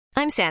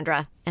I'm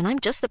Sandra, and I'm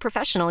just the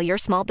professional your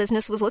small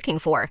business was looking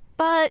for.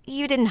 But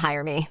you didn't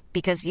hire me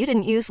because you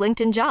didn't use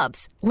LinkedIn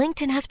Jobs.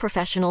 LinkedIn has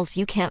professionals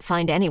you can't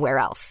find anywhere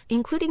else,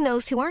 including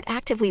those who aren't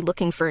actively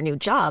looking for a new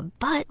job,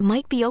 but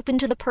might be open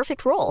to the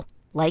perfect role,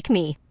 like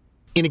me.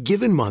 In a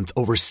given month,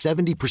 over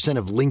 70%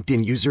 of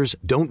LinkedIn users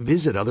don't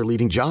visit other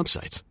leading job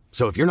sites.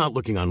 So if you're not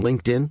looking on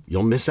LinkedIn,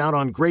 you'll miss out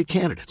on great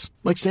candidates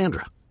like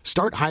Sandra.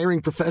 Start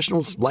hiring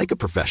professionals like a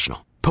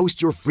professional.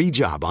 Post your free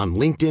job on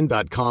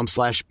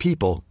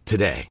linkedin.com/people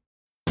today.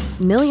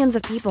 Millions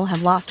of people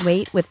have lost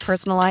weight with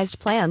personalized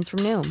plans from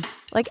Noom.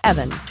 Like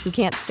Evan, who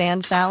can't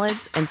stand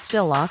salads and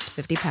still lost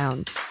 50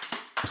 pounds.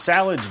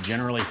 Salads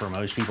generally for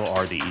most people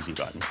are the easy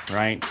button,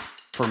 right?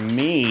 For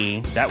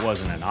me, that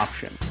wasn't an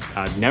option.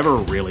 I never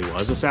really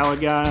was a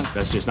salad guy.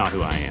 That's just not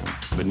who I am.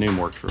 But Noom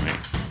worked for me.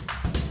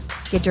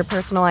 Get your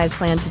personalized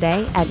plan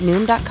today at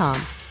Noom.com.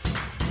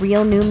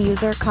 Real Noom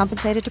user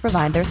compensated to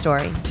provide their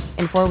story.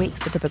 In 4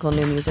 weeks, the typical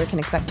Noom user can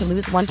expect to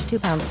lose 1 to 2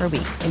 pounds per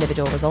week.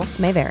 Individual results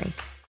may vary.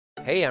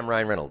 Hey, I'm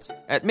Ryan Reynolds.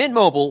 At Mint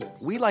Mobile,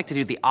 we like to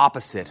do the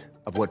opposite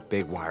of what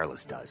Big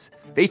Wireless does.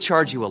 They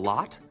charge you a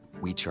lot,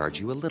 we charge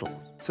you a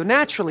little. So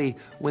naturally,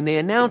 when they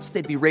announced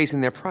they'd be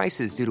raising their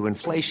prices due to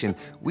inflation,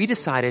 we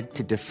decided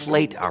to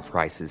deflate our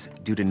prices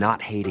due to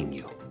not hating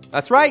you.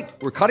 That's right.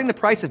 We're cutting the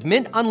price of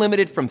Mint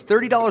Unlimited from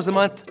 $30 a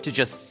month to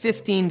just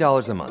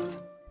 $15 a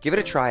month. Give it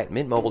a try at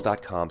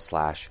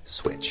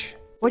mintmobile.com/switch.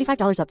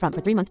 $45 up front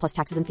for 3 months plus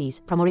taxes and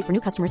fees. Promo rate for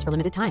new customers for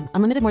limited time.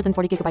 Unlimited more than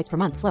 40 gigabytes per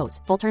month. Slows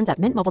full terms at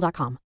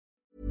mintmobile.com.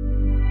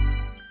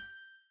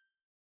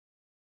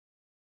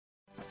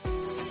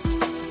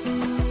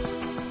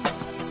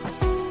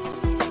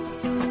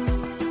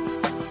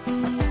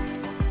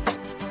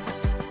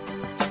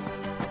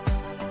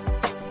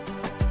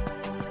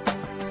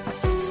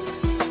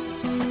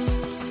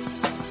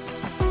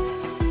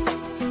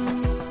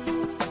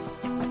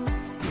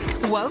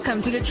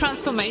 Welcome to the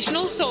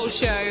Transformational Soul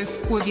Show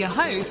with your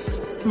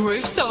host,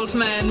 Ruth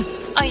Saltman.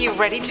 Are you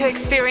ready to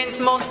experience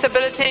more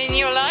stability in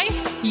your life?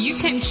 You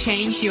can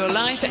change your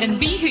life and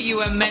be who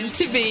you are meant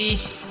to be,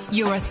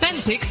 your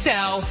authentic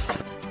self.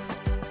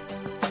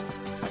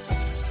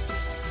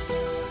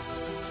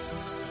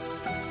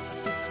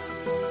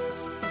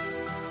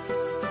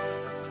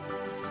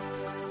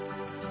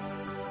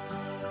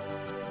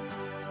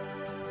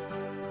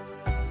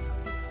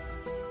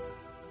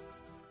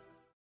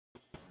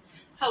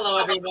 Hello,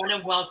 everyone,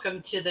 and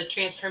welcome to the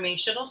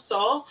Transformational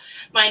Soul.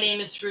 My name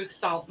is Ruth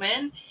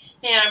Saltman,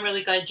 and I'm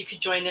really glad you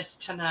could join us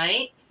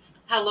tonight.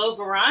 Hello,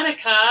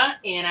 Veronica,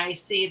 and I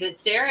see that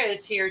Sarah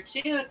is here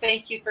too.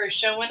 Thank you for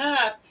showing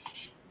up.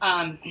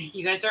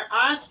 You guys are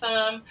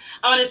awesome.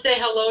 I want to say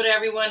hello to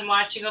everyone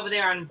watching over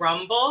there on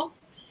Rumble.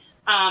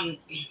 I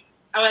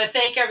want to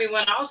thank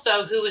everyone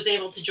also who was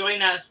able to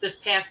join us this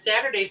past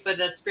Saturday for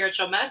the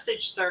Spiritual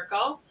Message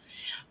Circle.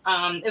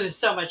 It was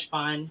so much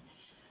fun.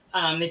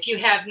 If you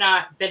have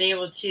not been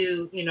able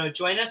to,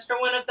 join us for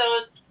one of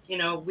those,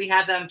 we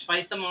have them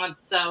twice a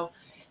month. So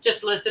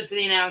just listen for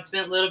the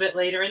announcement a little bit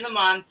later in the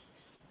month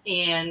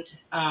and,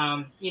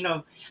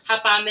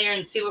 hop on there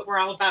and see what we're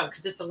all about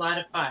because it's a lot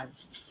of fun.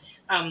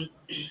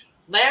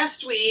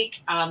 Last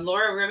week,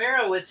 Laura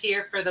Romero was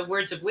here for the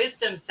Words of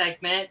Wisdom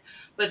segment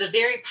with a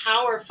very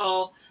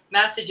powerful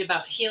message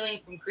about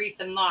healing from grief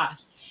and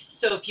loss.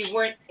 So if you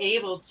weren't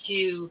able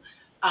to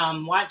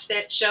watch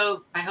that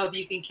show, I hope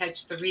you can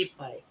catch the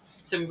replay.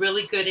 Some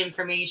really good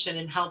information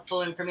and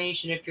helpful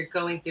information if you're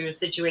going through a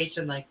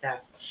situation like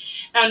that.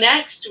 Now,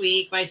 next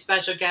week, my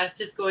special guest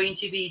is going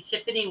to be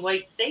Tiffany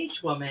White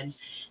Sage Woman.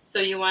 So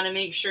you want to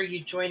make sure you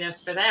join us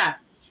for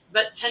that.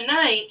 But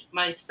tonight,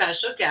 my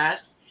special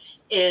guest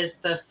is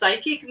the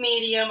psychic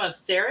medium of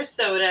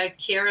Sarasota,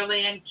 Carol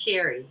Ann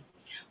Carey,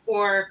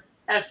 or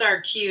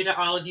SRQ to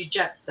all of you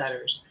jet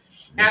setters.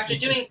 After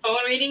doing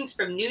phone readings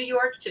from New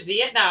York to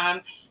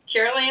Vietnam,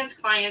 Carol Ann's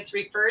clients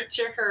referred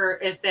to her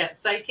as that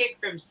psychic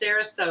from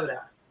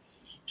Sarasota.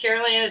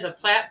 Carol Ann is a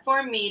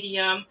platform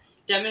medium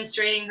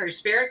demonstrating her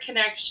spirit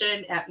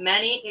connection at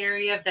many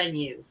area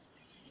venues.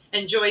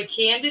 Enjoy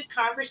candid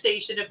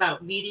conversation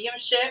about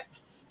mediumship,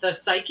 the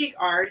psychic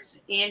arts,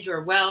 and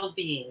your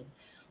well-being.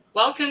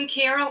 Welcome,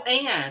 Carol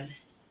Ann.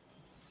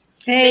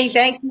 Hey,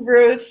 thank you,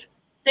 Ruth.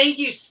 Thank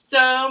you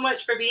so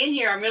much for being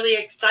here. I'm really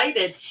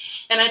excited.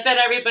 And I bet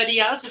everybody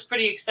else is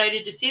pretty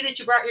excited to see that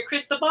you brought your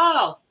crystal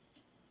ball.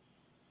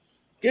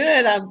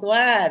 Good. I'm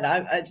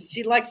glad.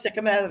 She likes to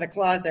come out of the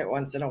closet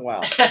once in a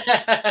while.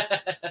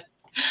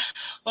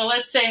 Well,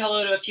 let's say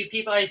hello to a few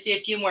people. I see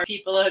a few more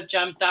people have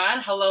jumped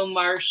on. Hello,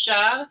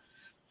 Marcia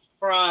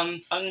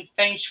from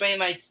Feng Shui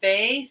My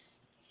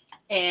Space.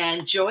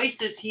 And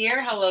Joyce is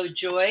here. Hello,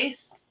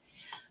 Joyce.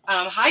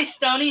 Hi,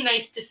 Stony.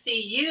 Nice to see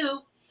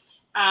you.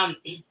 Now,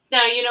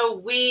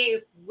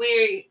 we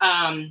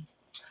are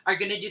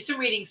going to do some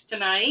readings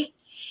tonight.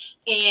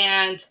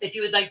 And if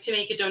you would like to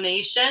make a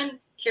donation,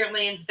 Carol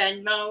Ann's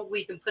Venmo,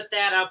 we can put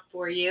that up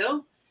for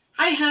you.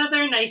 Hi,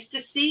 Heather. Nice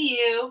to see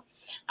you.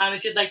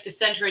 If you'd like to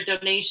send her a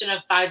donation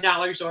of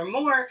 $5 or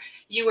more,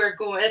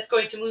 that's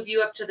going to move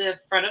you up to the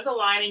front of the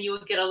line, and you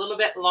will get a little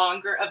bit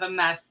longer of a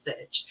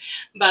message.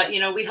 But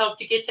we hope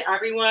to get to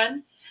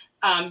everyone.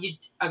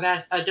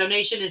 A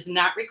donation is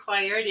not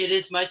required. It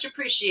is much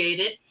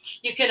appreciated.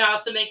 You can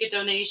also make a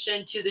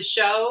donation to the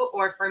show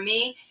or for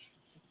me,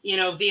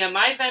 via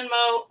my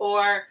Venmo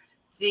or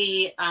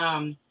the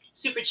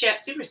Super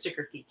Chat Super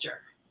Sticker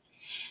feature.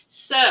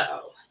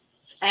 So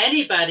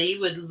anybody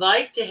would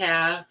like to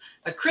have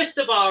a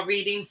crystal ball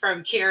reading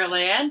from Carol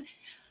Ann,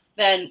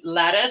 then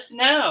let us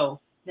know.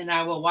 Then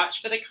I will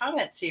watch for the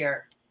comments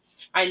here.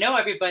 I know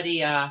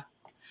everybody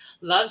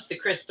loves the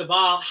crystal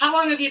ball. How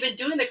long have you been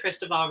doing the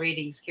crystal ball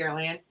readings, Carol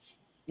Ann?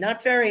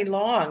 Not very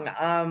long.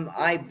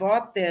 I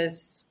bought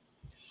this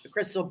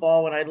crystal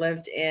ball when I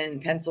lived in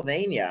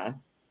Pennsylvania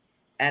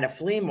at a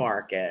flea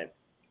market.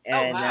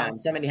 And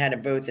somebody had a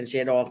booth and she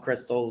had all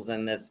crystals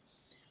and this.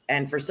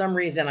 And for some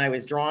reason, I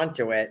was drawn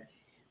to it.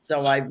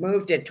 So I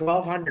moved it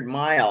 1,200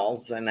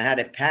 miles and I had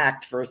it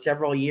packed for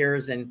several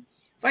years. And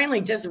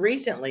finally, just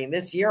recently,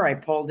 this year, I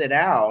pulled it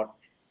out.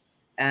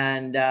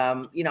 And,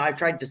 I've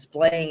tried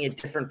displaying it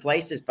different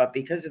places, but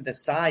because of the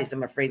size,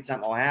 I'm afraid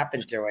something will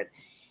happen to it.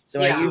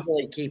 So I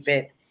usually keep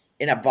it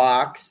in a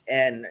box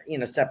and,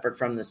 separate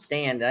from the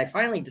stand. And I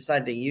finally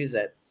decided to use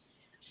it.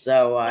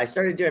 So I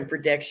started doing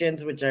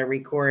predictions, which I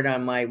record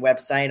on my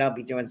website. I'll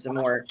be doing some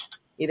more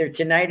either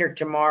tonight or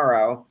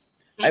tomorrow.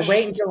 Mm-hmm. I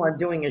wait until I'm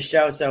doing a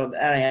show so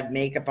that I have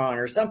makeup on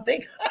or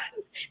something.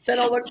 So I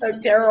don't look so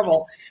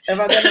terrible. If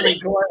I'm going to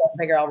record, I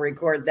figure I'll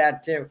record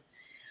that too.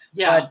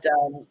 Yeah. But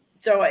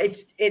so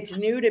it's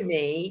new to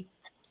me,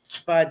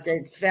 but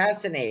it's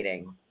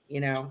fascinating.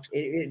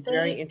 It's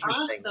very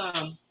interesting.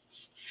 Awesome.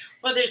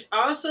 Well, there's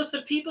also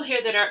some people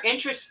here that are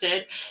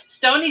interested.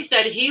 Stony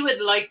said he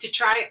would like to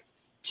try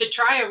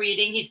a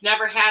reading. He's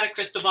never had a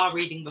crystal ball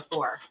reading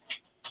before.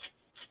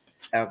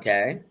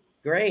 Okay,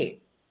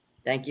 great.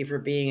 Thank you for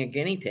being a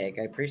guinea pig.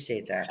 I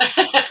appreciate that.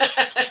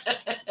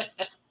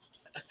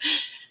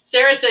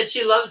 Sarah said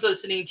she loves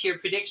listening to your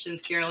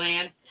predictions, Carol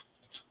Ann.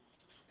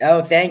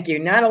 Oh, thank you.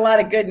 Not a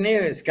lot of good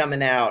news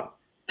coming out.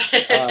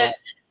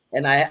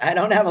 And I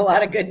don't have a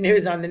lot of good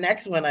news on the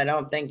next one, I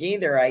don't think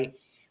either. I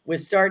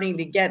was starting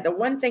to get, the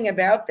one thing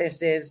about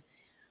this is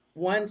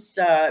once,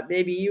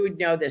 maybe you would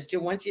know this too,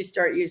 once you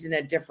start using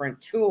a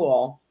different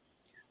tool,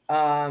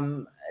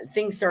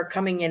 things start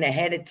coming in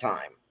ahead of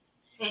time.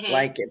 Mm-hmm.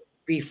 Like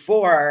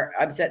before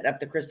I'm setting up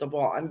the crystal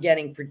ball, I'm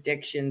getting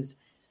predictions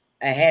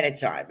ahead of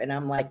time. And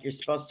I'm like, you're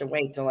supposed to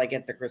wait till I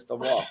get the crystal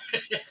ball.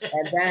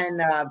 And then,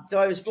 so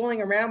I was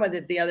fooling around with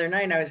it the other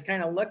night and I was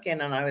kind of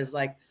looking and I was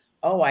like,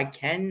 oh, I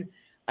can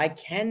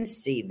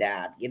see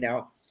that,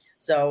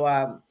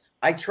 So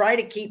I try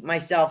to keep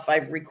myself,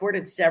 I've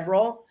recorded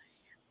several,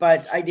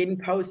 but I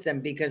didn't post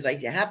them because I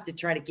have to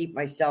try to keep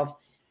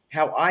myself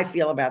how I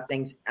feel about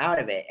things out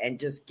of it and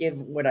just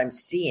give what I'm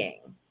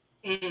seeing,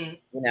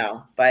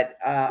 but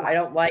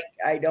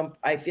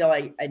I feel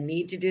like I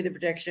need to do the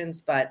predictions,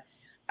 but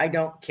I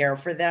don't care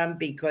for them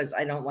because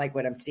I don't like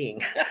what I'm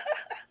seeing.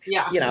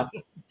 Yeah. To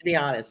be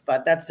honest,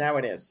 but that's how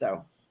it is.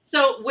 So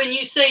when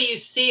you say you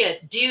see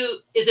it,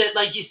 is it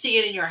like you see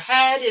it in your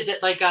head? Is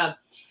it like a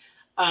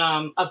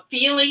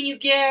feeling you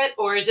get,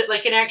 or is it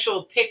like an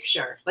actual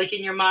picture, like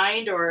in your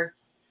mind, or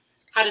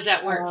how does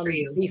that work for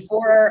you?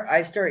 Before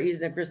I start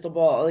using the crystal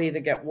ball, I'll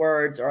either get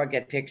words or I'll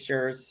get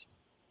pictures.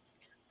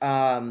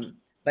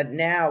 But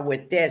now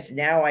with this,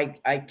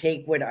 I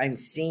take what I'm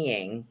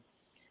seeing.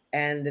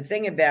 And the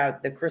thing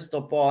about the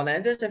crystal ball,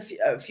 and there's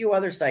a few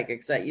other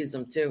psychics that use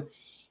them too.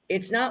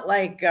 It's not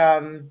like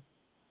a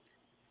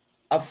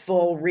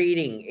full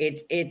reading.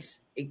 It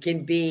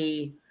can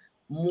be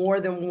more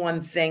than one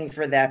thing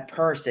for that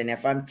person.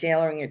 If I'm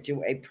tailoring it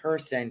to a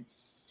person,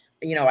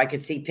 I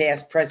could see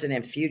past, present,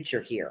 and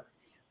future here.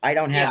 I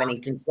don't have any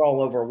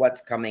control over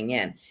what's coming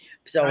in.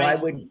 So I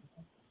would,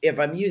 if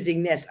I'm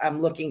using this, I'm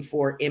looking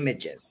for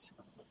images.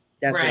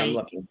 That's what I'm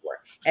looking for.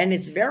 And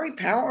it's very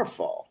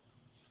powerful.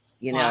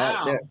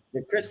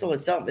 The crystal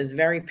itself is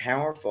very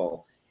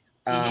powerful.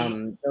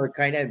 So it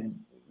kind of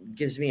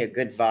gives me a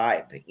good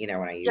vibe,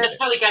 when I use it. It's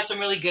probably got some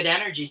really good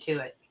energy to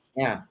it.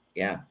 Yeah.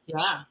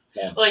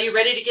 So. Well, are you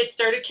ready to get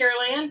started,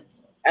 Carol Ann?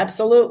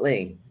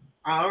 Absolutely.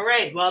 All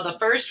right. Well, the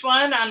first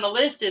one on the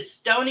list is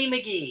Stony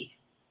McGee.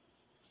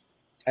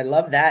 I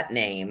love that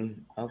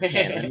name.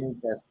 Okay, let me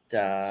just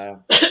go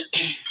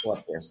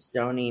up there.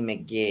 Stony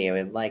McGee. I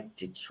would like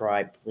to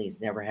try, please.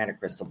 Never had a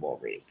crystal ball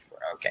reading before.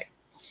 Okay.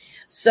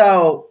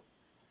 So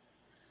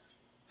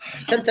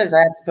sometimes I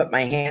have to put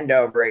my hand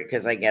over it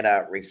because I get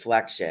a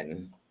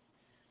reflection.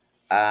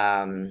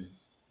 Have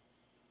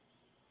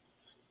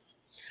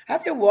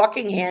you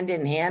walking hand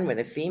in hand with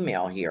a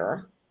female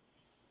here?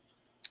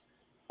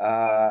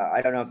 I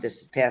don't know if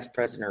this is past,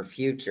 present, or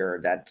future.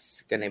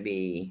 That's going to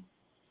be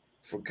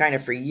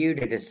for you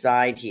to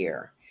decide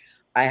here.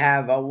 I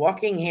have a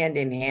walking hand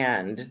in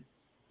hand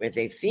with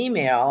a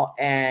female,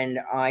 and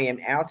I am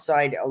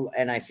outside,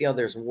 and I feel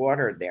there's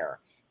water there.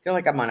 I feel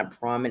like I'm on a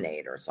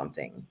promenade or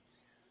something.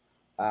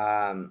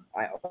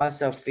 I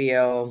also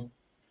feel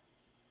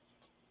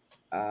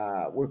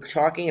We're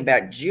talking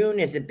about June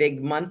is a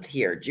big month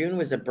here. June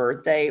was a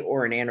birthday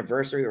or an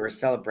anniversary or a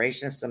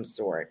celebration of some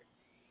sort.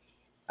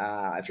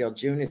 I feel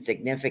June is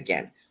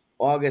significant.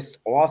 August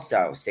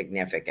also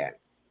significant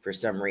for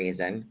some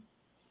reason.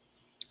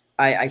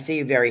 I see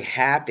you very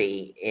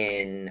happy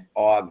in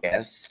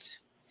August,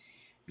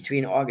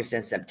 between August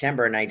and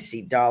September, and I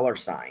see dollar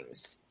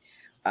signs.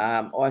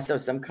 Also,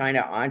 some kind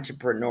of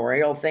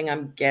entrepreneurial thing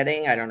I'm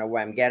getting. I don't know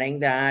why I'm getting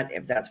that.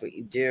 If that's what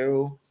you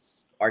do,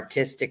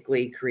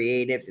 artistically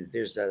creative, if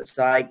there's a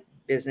side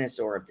business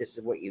or if this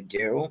is what you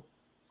do.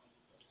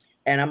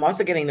 And I'm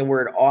also getting the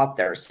word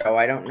author. So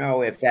I don't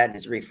know if that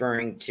is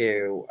referring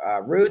to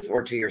Ruth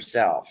or to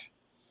yourself.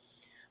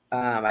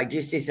 I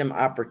do see some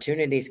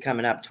opportunities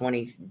coming up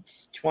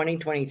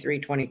 2023,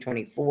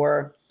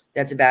 2024.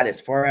 That's about as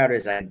far out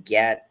as I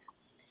get.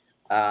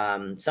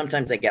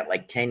 Sometimes I get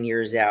like 10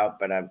 years out,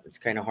 but it's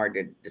kind of hard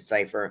to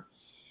decipher.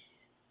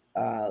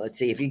 Let's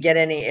see if you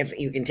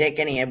can take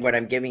any of what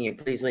I'm giving you,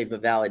 please leave a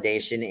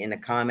validation in the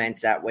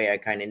comments. That way I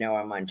kind of know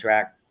I'm on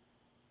track.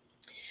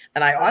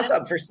 And I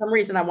also, for some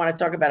reason, I want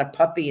to talk about a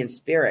puppy in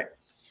spirit.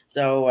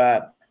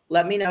 So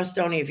let me know,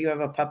 Stony, if you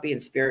have a puppy in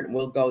spirit, and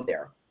we'll go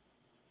there.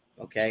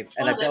 Okay.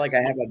 And I feel like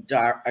I have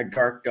a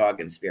dark dog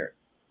in spirit.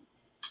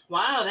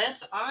 Wow,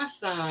 that's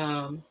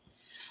awesome.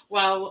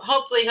 Well,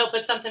 hopefully he'll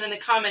put something in the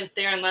comments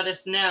there and let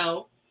us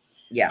know.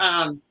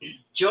 Yeah.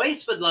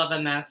 Joyce would love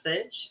a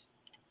message.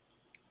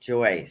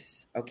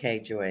 Joyce. Okay,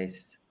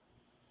 Joyce.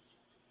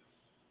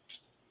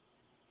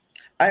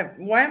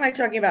 Why am I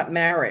talking about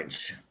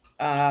marriage?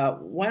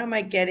 Why am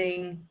I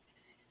getting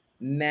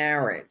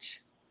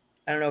marriage?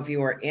 I don't know if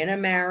you were in a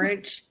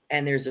marriage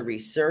and there's a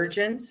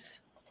resurgence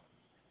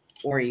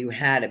or you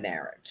had a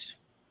marriage.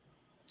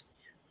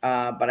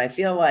 But I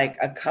feel like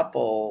a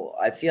couple,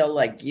 I feel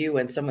like you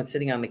and someone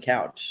sitting on the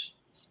couch,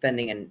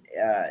 spending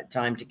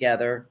time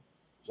together,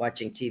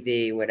 watching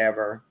TV,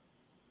 whatever.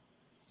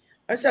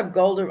 I also have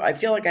I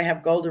feel like I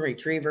have golden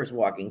retrievers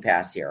walking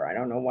past here. I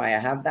don't know why I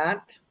have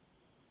that.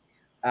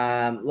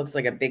 Looks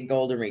like a big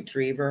golden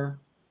retriever.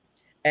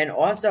 And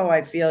also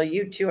I feel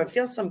you too. I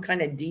feel some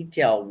kind of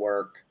detail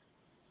work,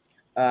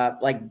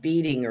 like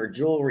beading or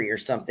jewelry or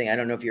something. I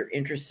don't know if you're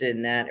interested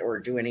in that or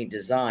do any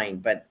design,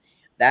 but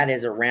that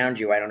is around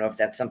you. I don't know if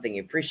that's something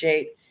you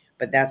appreciate,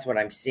 but that's what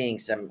I'm seeing,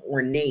 some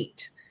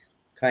ornate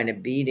kind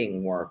of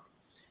beading work.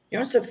 You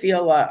also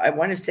feel, I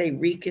want to say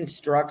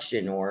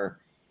reconstruction or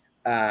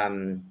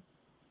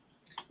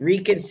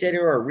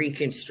reconsider or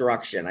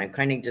reconstruction. I'm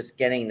kind of just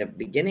getting the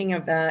beginning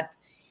of that.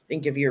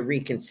 Think if you're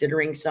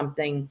reconsidering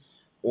something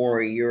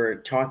or you're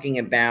talking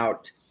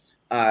about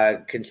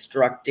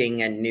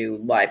constructing a new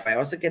life. I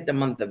also get the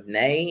month of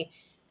May,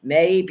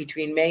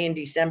 between May and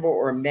December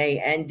or May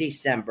and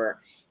December.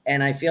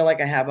 And I feel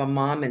like I have a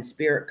mom in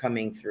spirit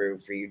coming through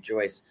for you,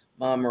 Joyce,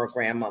 mom or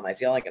grandmom. I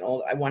feel like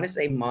I want to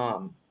say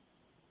mom.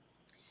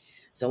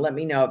 So let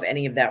me know if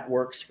any of that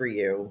works for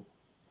you.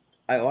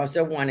 I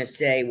also want to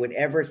say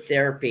whatever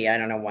therapy, I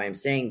don't know why I'm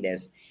saying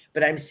this,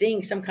 but I'm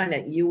seeing some kind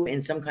of you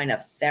in some kind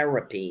of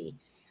therapy,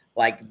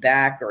 like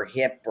back or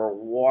hip or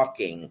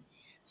walking,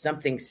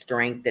 something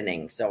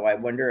strengthening. So I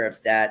wonder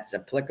if that's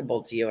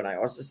applicable to you. And I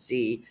also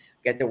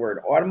get the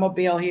word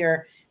automobile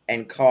here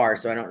and car.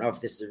 So I don't know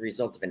if this is a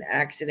result of an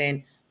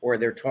accident or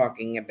they're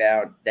talking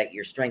about that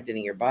you're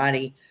strengthening your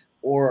body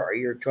or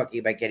you're talking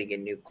about getting a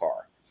new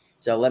car.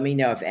 So let me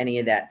know if any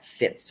of that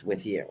fits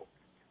with you.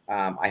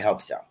 I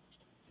hope so.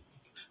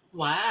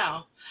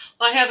 Wow.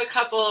 Well, I have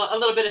a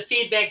little bit of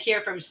feedback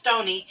here from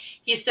Stony.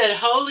 He said,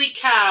 holy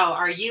cow,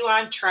 are you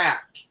on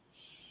track?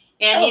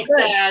 And he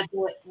said,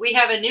 we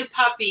have a new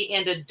puppy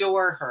and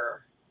adore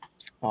her.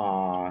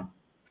 Aww.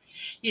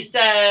 He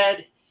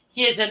said,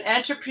 he is an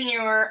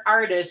entrepreneur,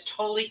 artist.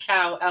 Holy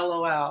cow,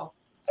 LOL.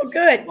 Oh,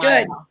 good, wow.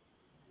 Good.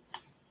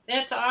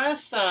 That's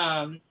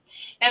awesome.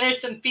 And there's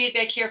some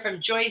feedback here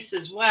from Joyce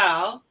as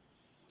well.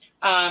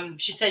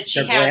 She said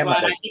she had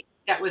one. I think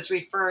that was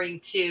referring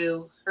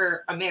to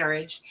a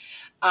marriage.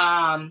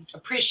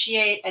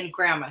 Appreciate and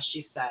grandma,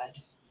 she said.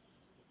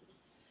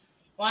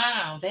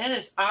 Wow, that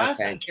is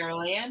awesome, okay.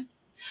 Carol Ann.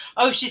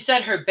 Oh, she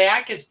said her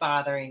back is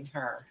bothering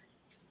her.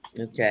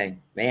 Okay.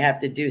 May have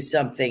to do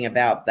something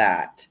about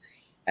that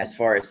as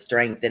far as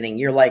strengthening.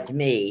 You're like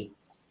me,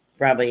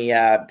 probably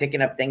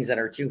picking up things that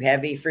are too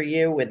heavy for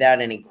you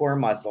without any core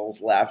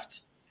muscles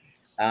left.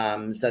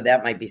 So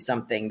that might be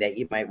something that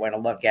you might want to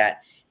look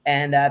at.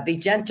 And be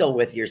gentle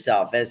with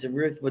yourself. As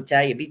Ruth would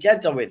tell you, be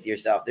gentle with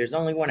yourself. There's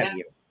only one of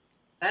you.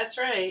 That's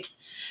right.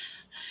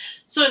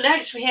 So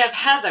next we have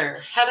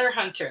Heather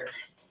Hunter.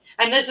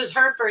 And this is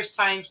her first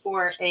time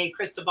for a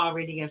crystal ball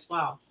reading as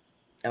well.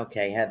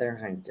 Okay, Heather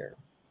Hunter.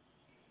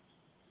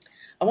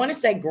 I want to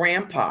say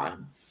grandpa.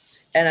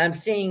 And I'm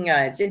seeing,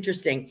 it's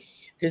interesting,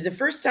 because the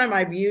first time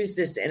I've used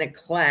this in a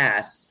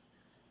class,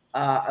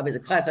 it was a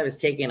class I was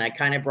taking. I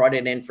kind of brought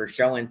it in for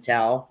show and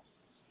tell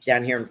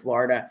down here in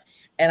Florida.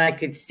 And I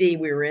could see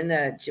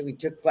we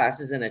took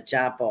classes in a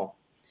chapel.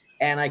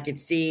 And I could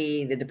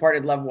see the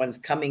departed loved ones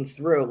coming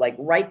through, like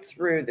right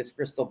through this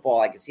crystal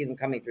ball. I could see them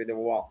coming through the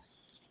wall.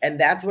 And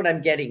that's what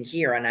I'm getting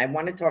here. And I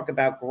want to talk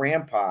about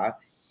grandpa.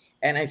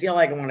 And I feel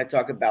like I want to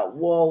talk about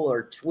wool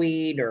or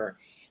tweed or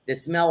the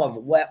smell of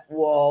wet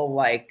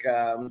wool,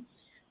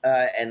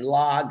 and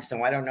logs.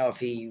 So I don't know if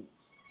he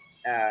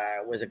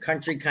was a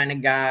country kind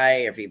of guy,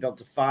 if he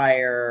built a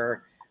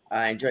fire,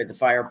 enjoyed the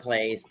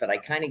fireplace. But I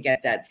kind of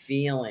get that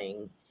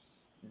feeling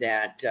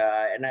that,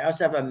 and I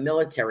also have a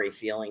military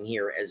feeling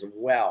here as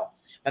well.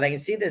 But I can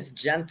see this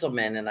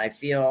gentleman, and I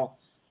feel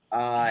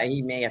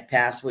he may have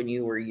passed when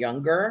you were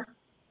young,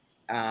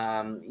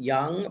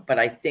 but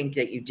I think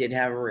that you did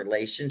have a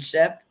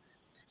relationship.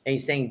 And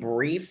he's saying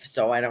brief,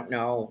 so I don't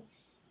know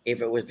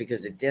if it was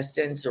because of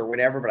distance or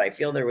whatever, but I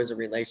feel there was a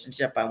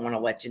relationship. I want to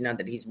let you know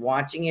that he's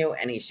watching you,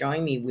 and he's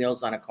showing me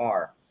wheels on a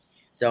car.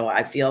 So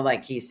I feel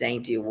like he's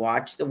saying to you,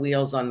 watch the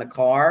wheels on the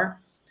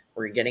car,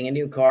 or you're getting a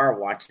new car,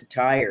 watch the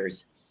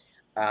tires.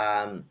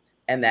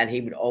 And that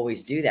he would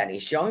always do that.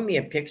 He's showing me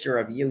a picture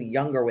of you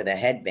younger with a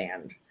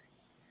headband,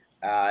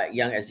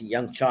 as a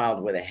young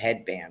child with a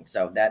headband.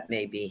 So that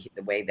may be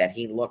the way that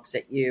he looks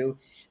at you.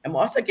 I'm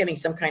also getting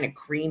some kind of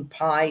cream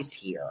pies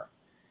here.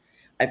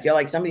 I feel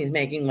like somebody's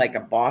making like a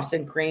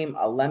Boston cream,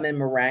 a lemon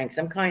meringue,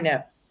 some kind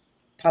of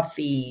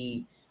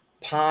puffy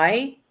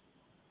pie.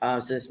 So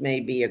this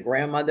may be a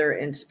grandmother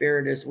in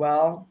spirit as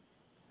well.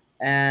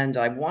 And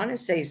I want to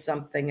say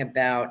something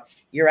about,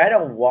 you're at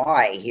a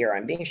Y here.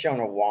 I'm being shown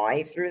a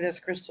Y through this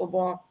crystal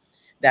ball,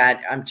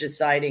 that I'm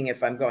deciding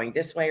if I'm going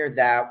this way or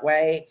that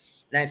way.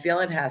 And I feel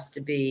it has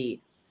to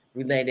be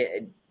related.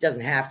 It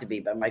doesn't have to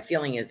be, but my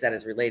feeling is that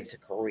it's related to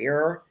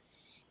career.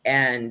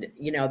 And,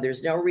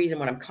 there's no reason.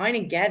 What I'm kind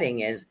of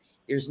getting is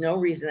there's no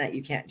reason that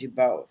you can't do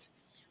both.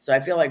 So I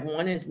feel like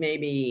one is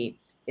maybe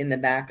in the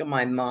back of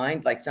my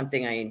mind, like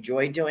something I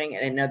enjoy doing,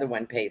 and another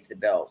one pays the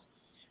bills.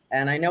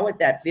 And I know what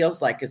that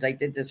feels like because I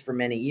did this for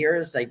many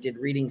years. I did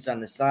readings on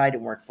the side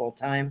and worked full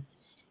time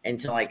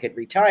until I could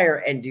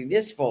retire and do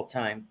this full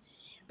time.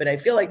 But I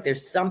feel like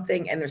there's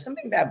something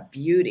about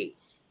beauty.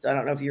 So I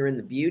don't know if you're in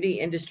the beauty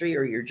industry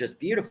or you're just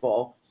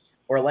beautiful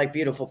or like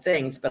beautiful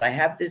things, but I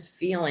have this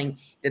feeling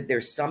that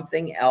there's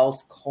something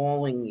else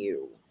calling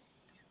you.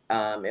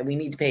 And we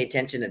need to pay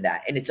attention to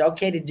that. And it's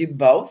okay to do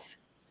both.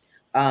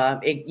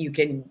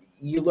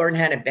 You learn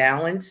how to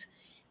balance.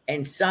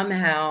 And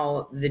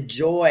somehow the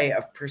joy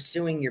of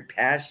pursuing your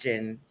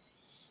passion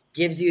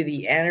gives you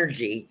the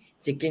energy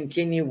to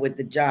continue with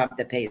the job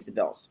that pays the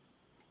bills.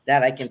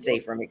 That I can say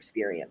from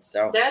experience.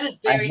 So that is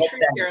very true,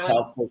 that is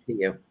helpful to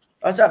you.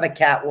 I also have a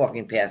cat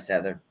walking past,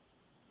 Heather.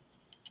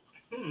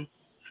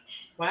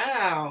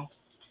 Wow.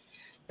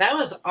 That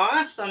was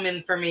awesome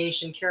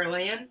information,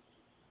 Carol-Ann.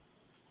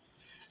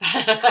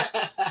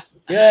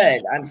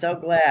 Good. I'm so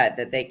glad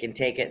that they can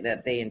take it and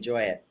that they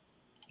enjoy it.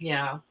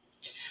 Yeah.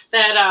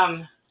 That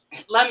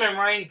lemon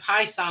meringue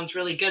pie sounds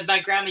really good. My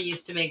grandma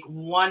used to make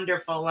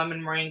wonderful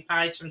lemon meringue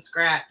pies from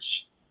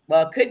scratch.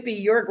 Well, it could be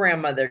your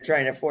grandmother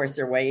trying to force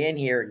her way in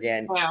here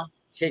again. Well,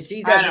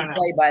 she doesn't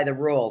play by the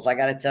rules. I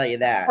got to tell you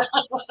that.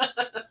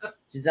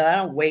 She said,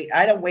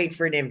 I don't wait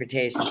for an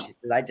invitation. She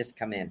said, I just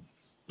come in.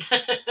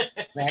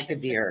 That could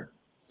be her.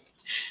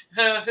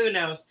 Who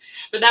knows?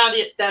 But now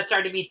that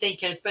started me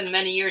thinking, it's been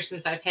many years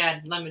since I've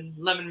had lemon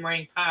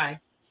meringue pie.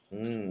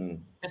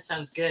 That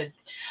sounds good.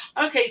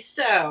 Okay,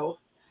 so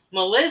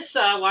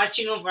Melissa,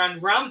 watching over on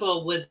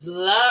Rumble, would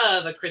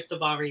love a crystal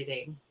ball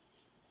reading.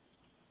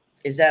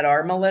 Is that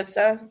our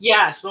Melissa?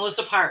 Yes,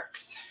 Melissa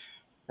Parks.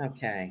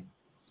 Okay.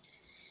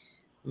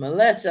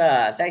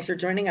 Melissa, thanks for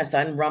joining us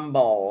on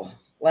Rumble.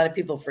 A lot of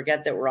people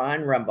forget that we're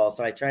on Rumble,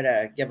 so I try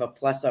to give a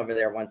plus over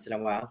there once in a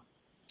while.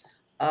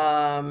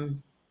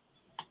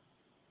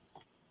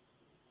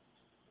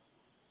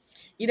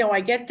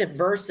 I get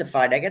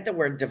diversified. I get the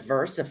word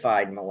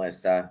diversified,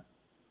 Melissa.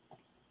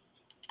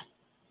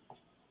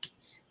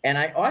 And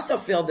I also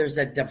feel there's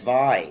a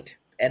divide.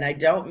 And I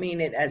don't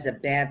mean it as a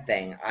bad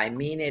thing. I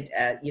mean it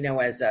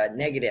as a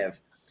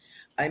negative.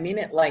 I mean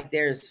it like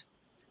there's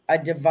a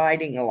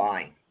dividing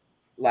line.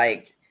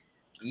 Like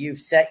you've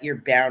set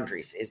your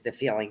boundaries is the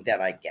feeling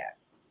that I get.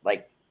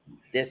 Like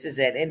this is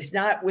it. And it's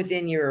not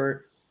within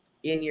your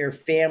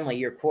family,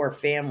 your core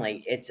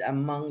family. It's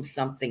among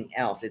something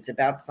else. It's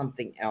about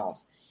something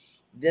else.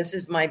 This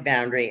is my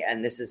boundary,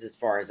 and this is as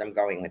far as I'm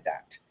going with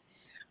that.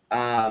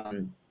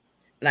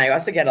 And I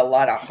also get a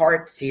lot of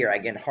hearts here. I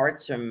get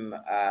hearts from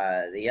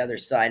the other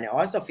side. And I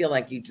also feel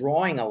like you're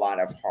drawing a lot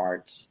of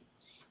hearts.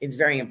 It's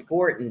very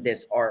important.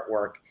 This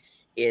artwork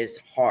is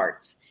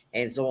hearts,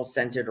 and it's all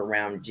centered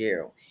around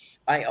you.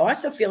 I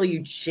also feel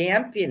you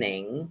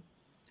championing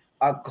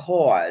a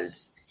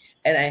cause,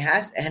 and it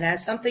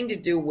has something to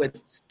do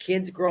with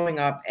kids growing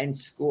up and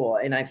school.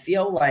 And I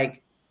feel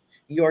like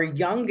your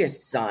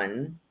youngest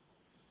son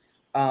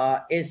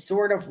is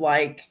sort of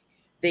like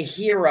the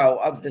hero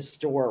of the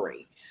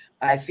story.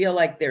 I feel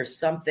like there's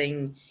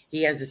something,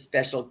 he has a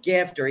special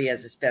gift or he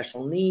has a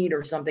special need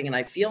or something. And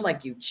I feel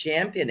like you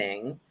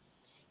championing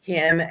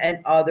him and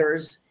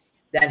others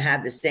that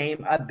have the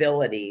same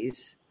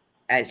abilities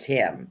as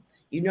him.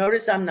 You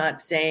notice I'm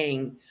not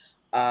saying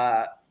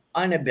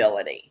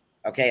inability.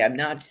 Okay. I'm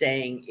not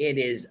saying it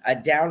is a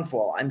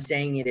downfall. I'm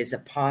saying it is a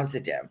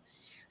positive.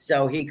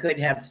 So he could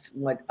have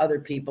what other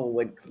people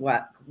would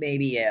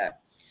maybe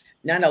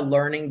not a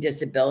learning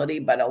disability,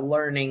 but a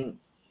learning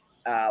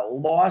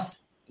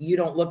loss. You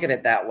don't look at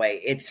it that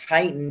way. It's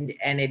heightened,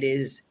 and it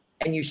is,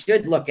 and you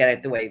should look at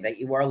it the way that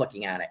you are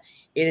looking at it.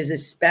 It is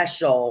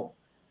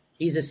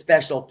he's a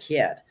special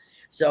kid.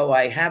 So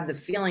I have the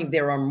feeling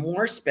there are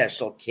more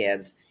special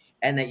kids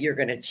and that you're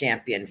going to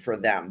champion for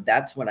them.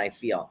 That's what I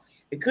feel.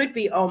 It could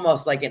be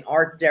almost like an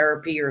art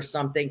therapy or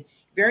something.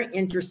 Very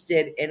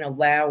interested in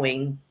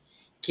allowing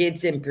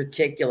kids in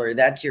particular,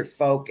 that's your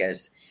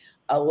focus,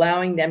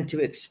 allowing them to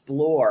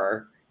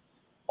explore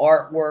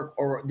artwork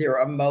or their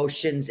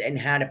emotions and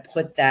how to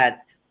put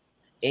that,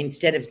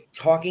 instead of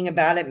talking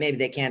about it, maybe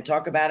they can't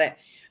talk about it,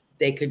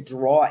 they could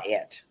draw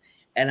it.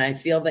 And I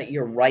feel that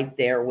you're right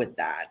there with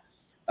that.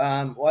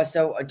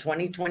 Also,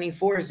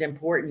 2024 is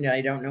important.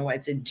 I don't know.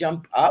 It's a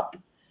jump up,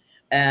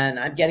 and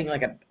I'm getting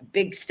like a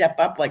big step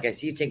up. Like I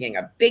see you taking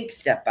a big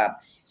step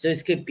up. So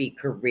this could be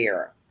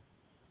career.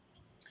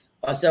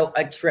 Also,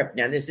 a trip.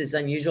 Now, this is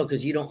unusual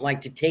because you don't like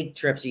to take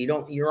trips.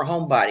 You're a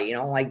homebody. You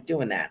don't like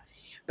doing that.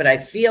 But I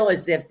feel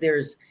as if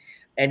there's,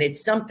 and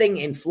it's something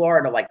in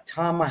Florida, like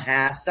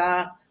Tallahassee.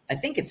 I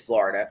think it's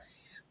Florida.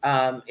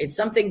 It's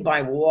something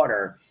by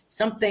water,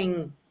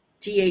 something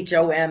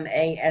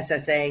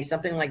THOMASSA,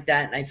 something like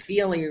that. And I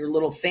feel your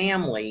little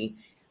family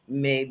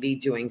may be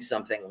doing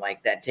something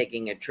like that,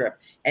 taking a trip.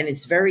 And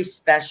it's very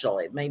special.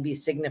 It may be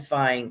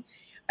signifying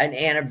an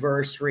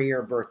anniversary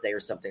or birthday or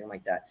something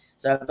like that.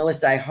 So,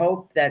 Melissa, I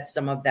hope that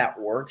some of that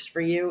works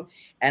for you.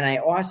 And I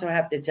also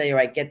have to tell you,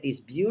 I get these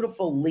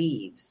beautiful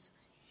leaves.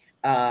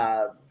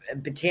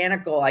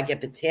 Botanical, I get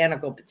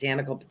botanical,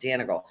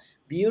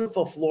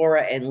 beautiful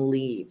flora and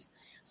leaves.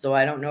 So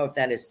I don't know if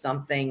that is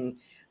something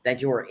that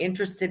you're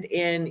interested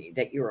in,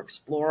 that you're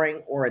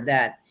exploring, or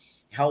that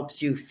helps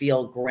you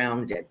feel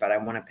grounded. But I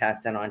want to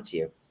pass that on to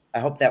you. I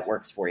hope that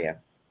works for you.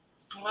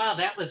 Wow,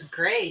 that was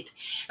great.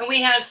 And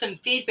we have some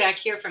feedback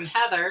here from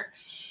Heather.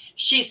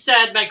 She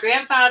said, my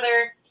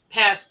grandfather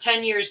passed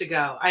 10 years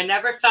ago. I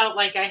never felt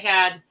like I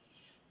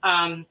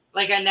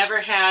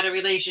never had a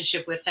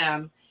relationship with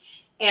him.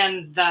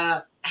 And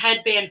the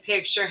headband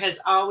picture has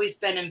always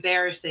been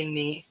embarrassing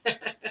me.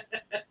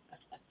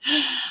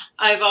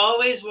 I've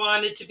always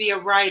wanted to be a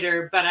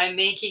writer, but I'm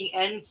making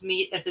ends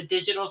meet as a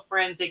digital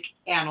forensic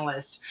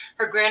analyst.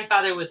 Her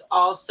grandfather was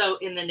also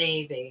in the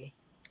Navy.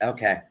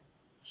 Okay,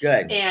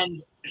 good.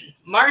 And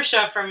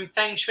Marsha from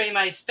Feng Shui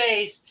My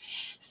Space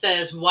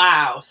says,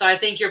 wow. So I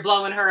think you're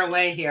blowing her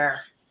away here.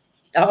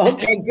 Oh,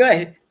 okay,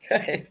 good.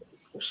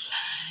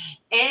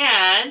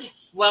 And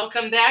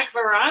welcome back,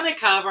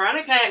 Veronica.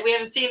 Veronica, we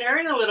haven't seen her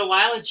in a little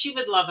while, and she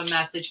would love a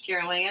message,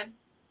 Carol Ann.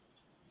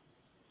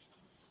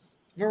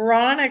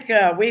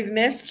 Veronica, we've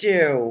missed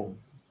you.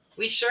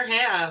 We sure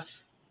have.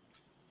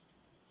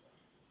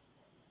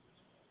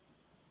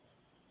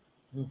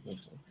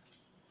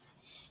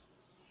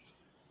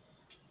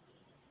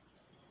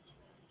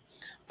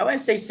 I want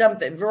to say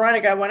something.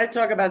 Veronica, I want to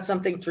talk about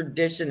something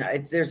tradition.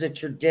 There's a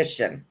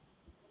tradition.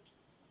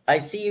 I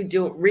see you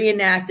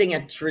reenacting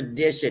a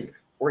tradition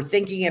or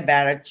thinking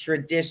about a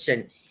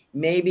tradition,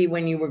 maybe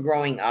when you were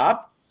growing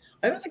up.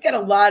 I also get a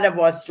lot of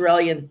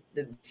Australian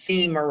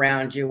theme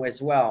around you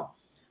as well.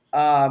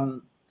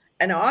 And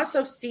I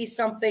also see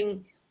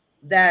something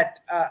that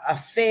a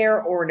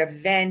fair or an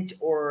event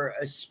or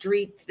a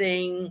street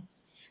thing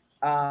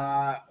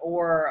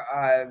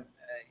or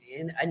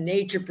in a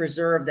nature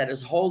preserve that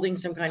is holding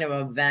some kind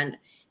of event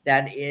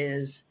that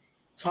is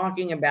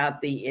talking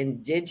about the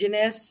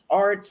indigenous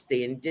arts,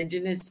 the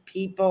indigenous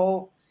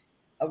people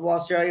of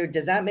Australia.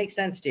 Does that make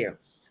sense to you?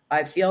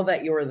 I feel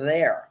that you're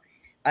there.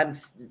 I'm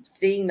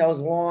seeing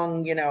those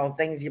long,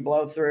 things you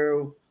blow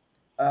through.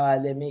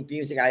 They make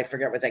music. I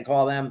forget what they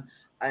call them.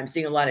 I'm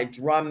seeing a lot of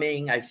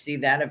drumming. I see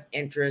that of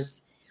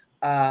interest.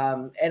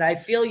 And I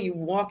feel you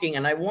walking.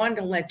 And I wanted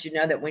to let you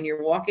know that when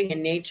you're walking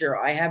in nature,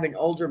 I have an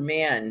older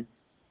man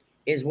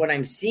is what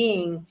I'm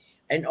seeing,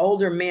 an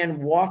older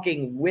man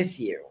walking with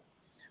you.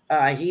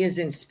 He is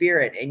in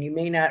spirit, and you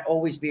may not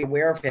always be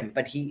aware of him,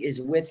 but he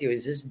is with you.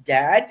 Is this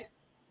dad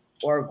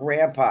or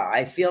grandpa?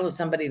 I feel as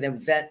somebody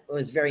that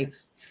was very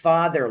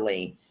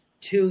fatherly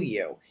to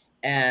you,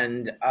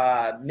 and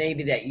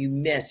maybe that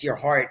your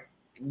heart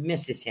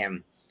misses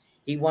him.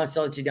 He wants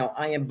to let you know,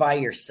 I am by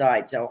your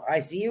side. So I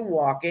see you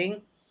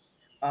walking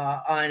in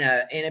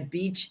a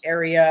beach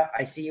area.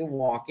 I see you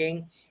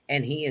walking,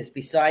 and he is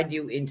beside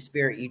you in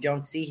spirit. You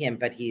don't see him,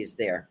 but he is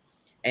there,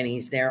 and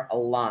he's there a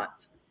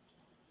lot.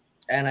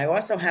 And I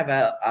also have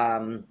I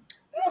don't know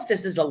if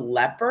this is a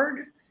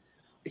leopard.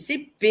 I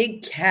see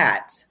big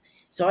cats.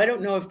 So I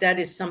don't know if that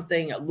is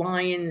something,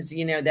 lions,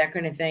 that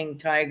kind of thing,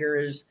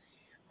 tigers.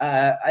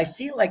 I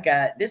see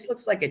this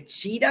looks like a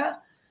cheetah,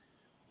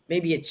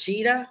 maybe a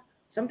cheetah,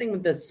 something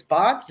with the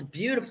spots,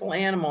 beautiful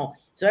animal.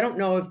 So I don't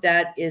know if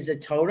that is a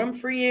totem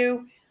for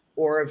you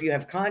or if you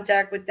have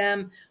contact with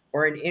them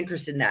or an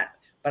interest in that.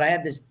 But I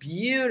have this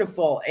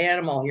beautiful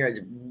animal here. It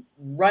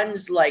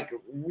runs like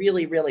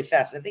really, really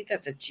fast. I think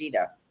that's a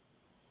cheetah.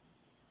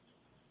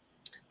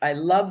 I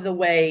love the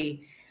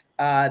way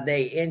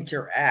they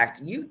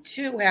interact. You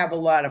too have a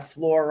lot of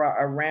flora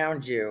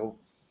around you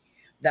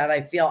that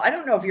I feel. I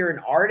don't know if you're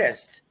an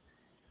artist,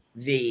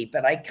 V,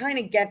 but I kind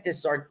of get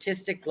this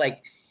artistic,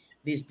 like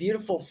these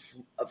beautiful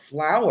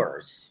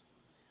flowers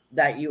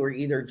that you are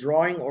either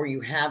drawing or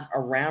you have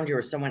around you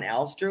or someone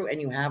else drew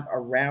and you have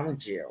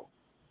around you.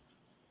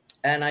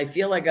 And I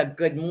feel like a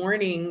good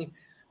morning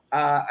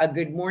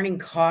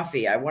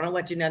coffee. I want to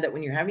let you know that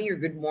when you're having your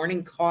good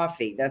morning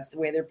coffee, that's the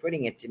way they're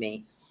putting it to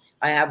me.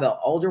 I have an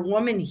older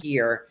woman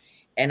here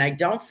and I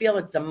don't feel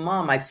it's a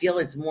mom. I feel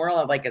it's more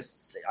of like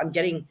I'm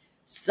getting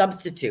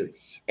substitute.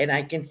 And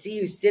I can see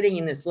you sitting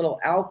in this little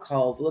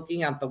alcove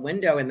looking out the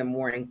window in the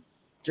morning,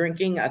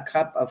 drinking a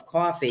cup of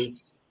coffee.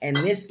 And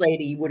this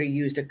lady would have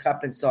used a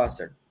cup and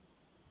saucer.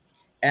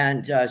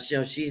 And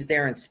she's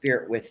there in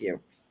spirit with you.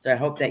 So I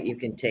hope that you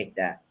can take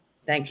that.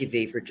 Thank you,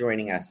 V, for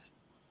joining us.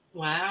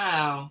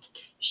 Wow.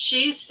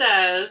 She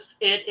says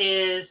it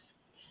is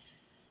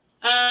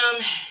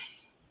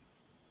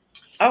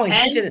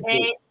Indigenous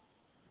Week.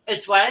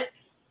 It's what?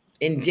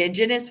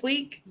 Indigenous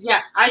Week?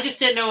 Yeah, I just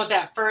didn't know what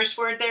that first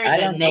word there is. I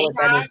don't know what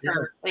that is.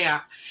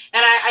 Yeah.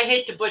 And I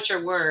hate to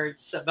butcher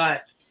words,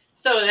 but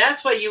so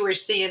that's what you were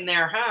seeing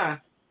there, huh?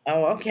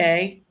 Oh,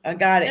 okay. I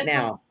got it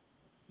now.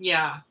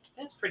 Yeah,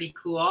 that's pretty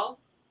cool.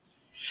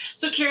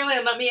 So,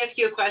 Carolyn, let me ask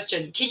you a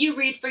question. Can you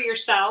read for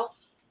yourself?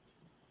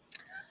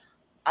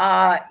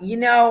 I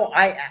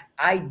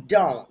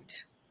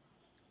don't.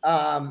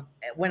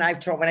 When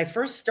I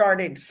first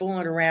started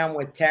fooling around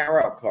with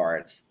tarot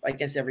cards, I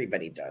guess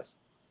everybody does,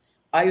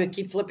 I would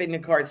keep flipping the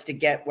cards to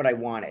get what I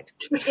wanted.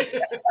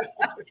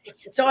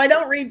 So I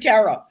don't read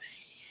tarot.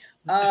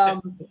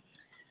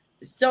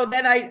 So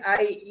then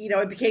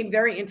I became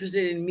very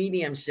interested in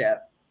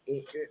mediumship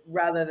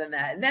rather than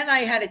that. And then I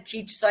had to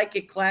teach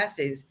psychic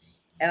classes,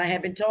 and I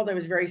had been told I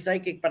was very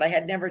psychic, but I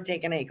had never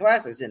taken any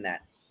classes in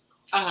that.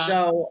 Uh-huh.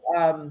 So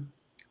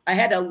I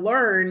had to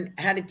learn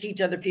how to teach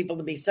other people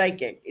to be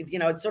psychic.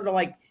 It's sort of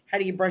like, how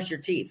do you brush your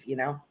teeth,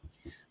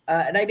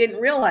 and I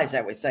didn't realize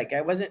I was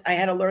psychic. I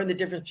had to learn the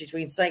difference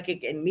between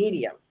psychic and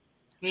medium.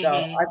 Mm-hmm. So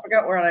I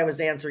forgot where I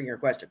was answering your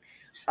question.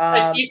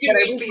 You can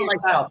read for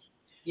yourself.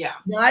 Yeah.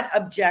 Not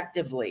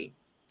objectively.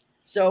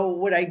 So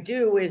what I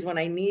do is when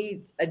I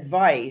need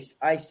advice,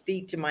 I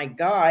speak to my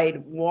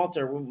guide,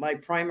 Walter. My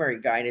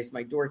primary guide is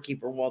my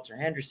doorkeeper, Walter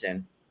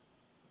Henderson.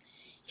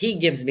 He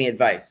gives me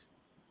advice.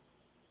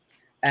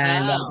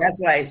 And that's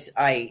why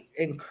I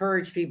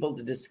encourage people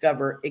to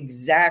discover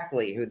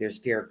exactly who their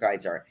spirit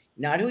guides are.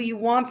 Not who you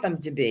want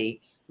them to be,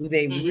 who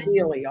they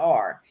really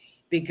are.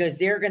 Because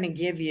they're going to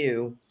give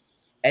you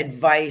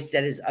advice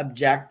that is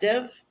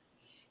objective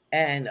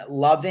and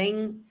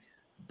loving,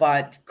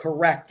 but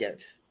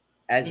corrective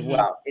as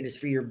well. It is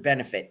for your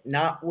benefit,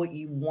 not what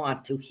you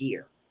want to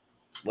hear,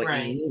 what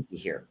you need to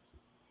hear.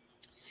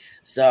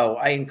 So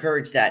I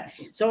encourage that.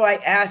 So I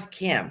ask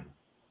him,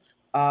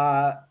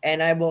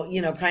 and I will,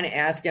 kind of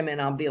ask him, and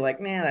I'll be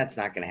like, man, that's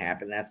not going to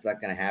happen. That's not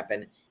going to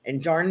happen.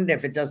 And darn it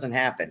if it doesn't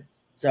happen.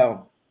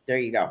 So there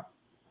you go.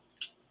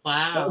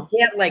 Wow. So I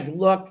can't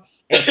look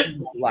and see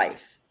my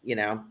life,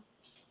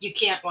 You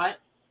can't what?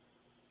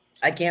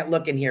 I can't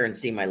look in here and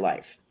see my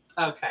life.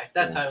 Okay,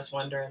 that's what I was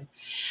wondering.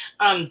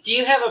 Do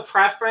you have a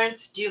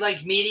preference? Do you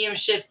like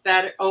mediumship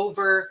better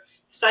over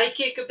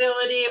psychic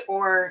ability,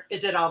 or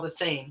is it all the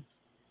same?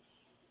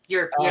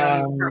 Your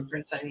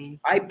preference, I mean.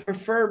 I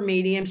prefer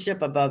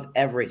mediumship above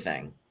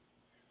everything.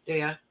 Do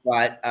you?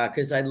 But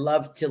because I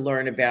love to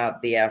learn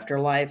about the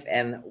afterlife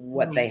and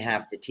what they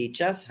have to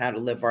teach us, how to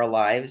live our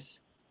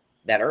lives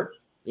better,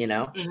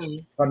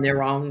 from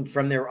their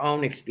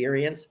own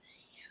experience.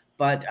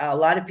 But a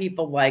lot of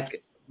people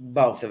like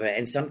both of it,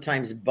 and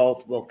sometimes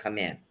both will come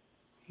in.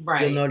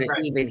 Right. You'll notice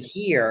even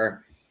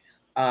here,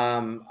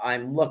 I'm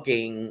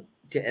looking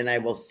to, and I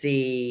will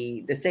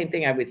see the same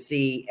thing I would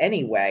see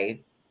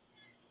anyway.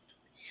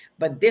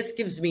 But this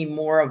gives me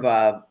more of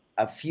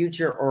a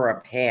future or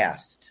a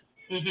past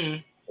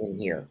in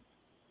here.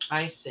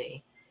 I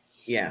see.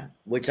 Yeah,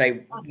 which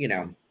I,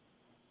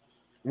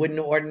 wouldn't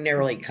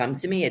ordinarily come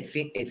to me.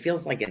 It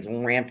feels like it's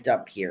ramped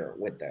up here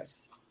with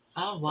this.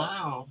 Oh,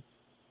 wow.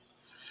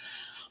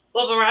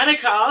 Well,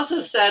 Veronica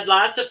also said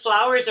lots of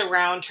flowers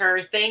around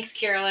her. Thanks,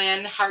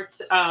 Carolyn. Hearts,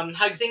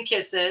 hugs and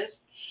kisses.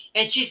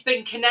 And she's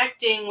been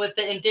connecting with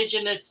the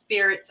indigenous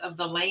spirits of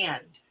the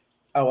land.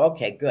 Oh,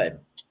 okay, good.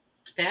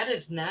 That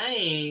is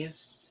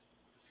nice.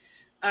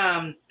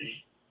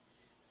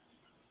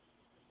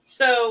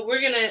 So I'm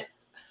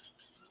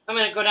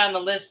going to go down the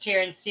list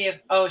here and see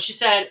if, she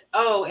said,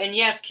 and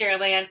yes,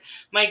 Carolyn,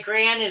 my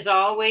gran is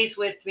always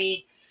with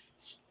me,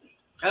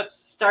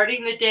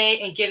 starting the day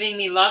and giving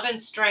me love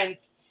and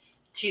strength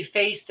to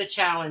face the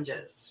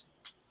challenges.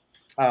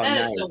 Oh, that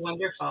nice. is so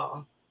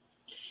wonderful.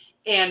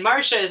 And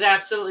Marcia is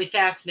absolutely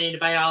fascinated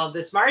by all of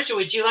this. Marcia,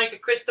 would you like a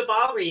crystal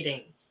ball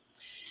reading?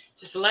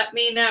 Just let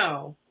me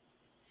know.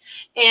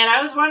 And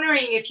I was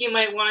wondering if you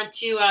might want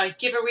to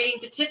give a reading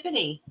to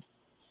Tiffany.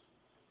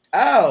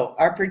 Oh,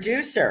 our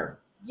producer.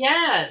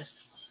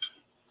 Yes.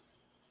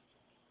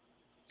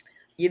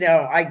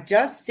 I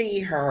just see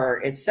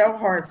her. It's so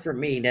hard for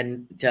me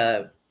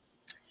to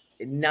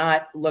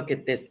not look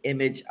at this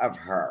image of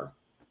her.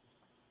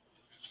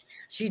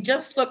 She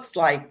just looks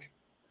like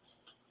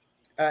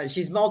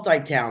she's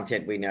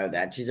multi-talented. We know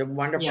that. She's a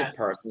wonderful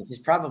person. She's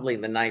probably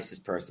the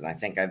nicest person I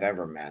think I've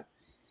ever met,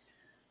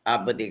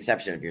 with the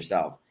exception of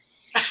yourself.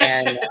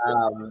 And,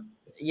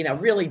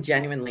 really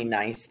genuinely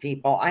nice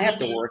people. I have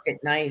to work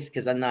at nice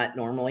because I'm not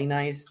normally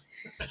nice.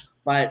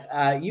 But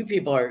you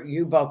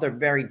both are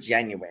very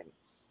genuine.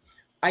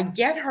 I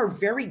get her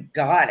very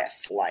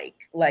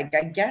goddess-like. Like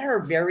I get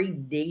her very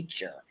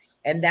nature.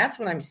 And that's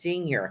what I'm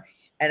seeing here.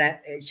 And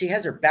she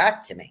has her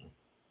back to me.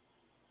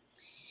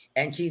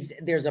 And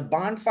there's a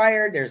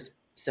bonfire. There's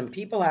some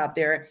people out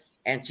there.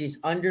 And she's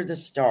under the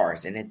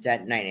stars. And it's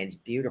at night. It's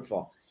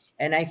beautiful.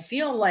 And I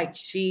feel like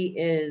she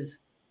is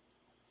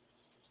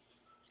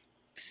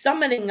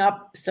summoning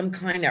up some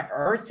kind of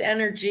earth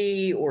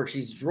energy, or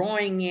she's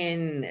drawing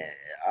in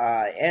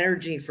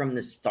energy from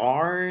the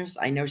stars.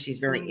 I know she's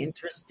very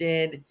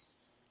interested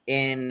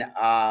in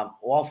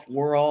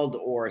off-world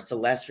or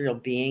celestial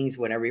beings,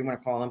 whatever you want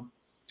to call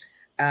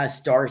them,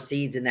 star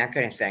seeds and that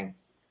kind of thing,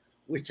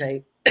 which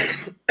I,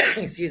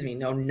 excuse me,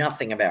 know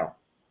nothing about.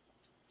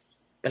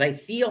 But I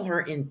feel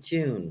her in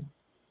tune.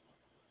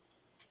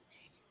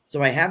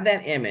 So I have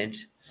that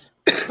image,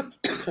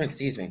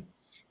 excuse me,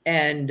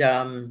 and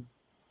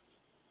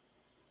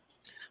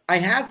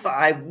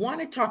I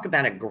want to talk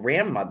about a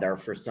grandmother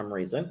for some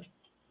reason.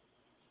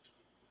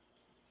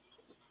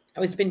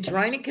 I've been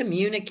trying to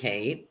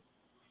communicate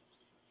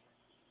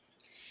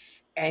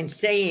and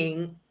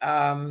saying,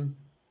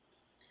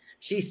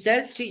 she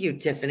says to you,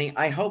 Tiffany,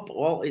 I hope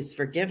all is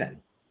forgiven.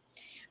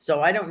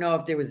 So I don't know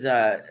if there was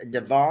a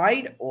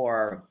divide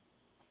or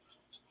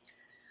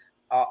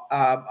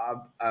a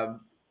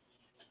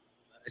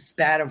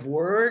spat of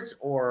words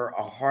or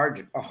a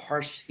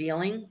harsh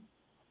feeling.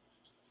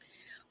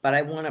 But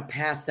I want to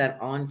pass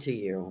that on to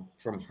you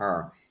from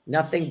her.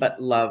 Nothing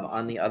but love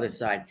on the other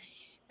side.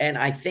 And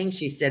I think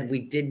she said, we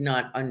did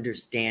not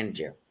understand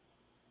you.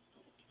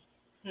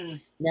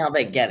 Now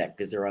they get it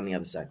because they're on the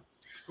other side.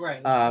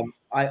 Right.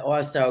 I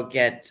also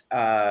get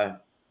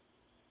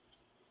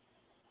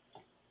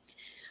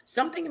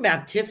something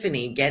about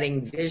Tiffany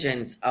getting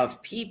visions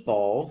of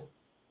people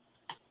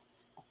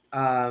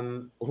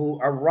who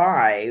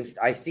arrived.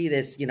 I see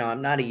this,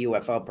 I'm not a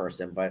UFO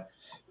person, but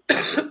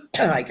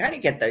I kind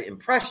of get the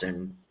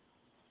impression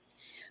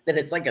that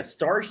it's like a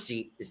star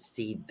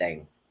seed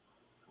thing,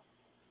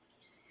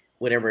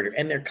 whatever.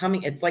 And they're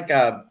coming, it's like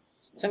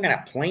some kind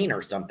of plane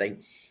or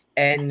something.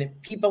 And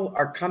people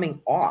are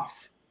coming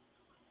off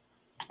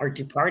or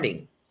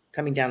departing,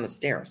 coming down the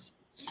stairs.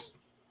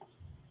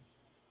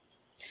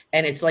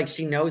 And it's like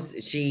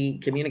she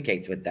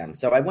communicates with them.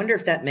 So I wonder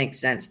if that makes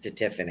sense to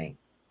Tiffany.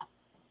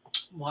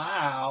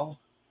 Wow.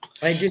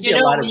 I just see a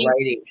lot of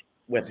writing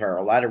with her,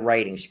 a lot of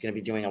writing. She's going to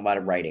be doing a lot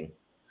of writing.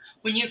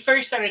 When you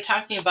first started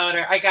talking about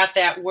her, I got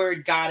that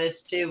word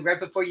goddess too, right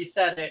before you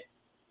said it.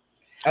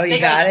 Oh, you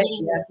got it?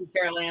 Yeah.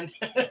 Caroline.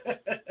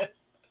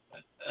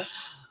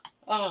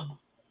 Oh,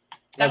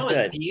 that was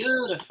good.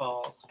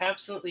 Beautiful.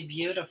 Absolutely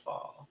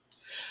beautiful.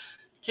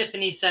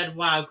 Tiffany said,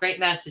 wow, great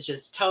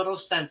messages. Total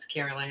sense,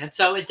 Caroline.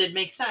 So it did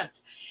make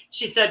sense.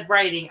 She said,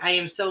 writing. I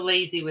am so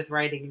lazy with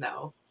writing,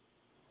 though.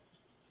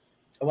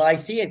 Well, I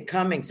see it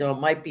coming, so it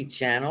might be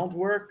channeled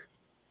work.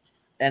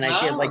 And I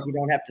see it like you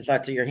don't have to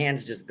thought, so your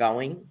hand's just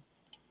going.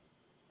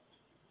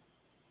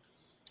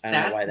 I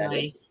don't know why that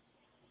is.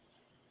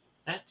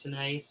 That's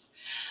nice.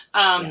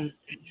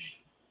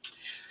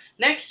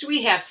 Next,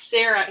 we have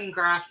Sarah in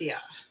Graphia.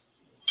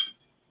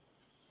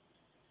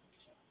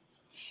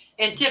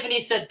 And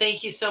Tiffany said,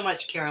 thank you so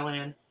much,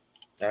 Caroline.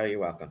 Oh, you're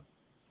welcome.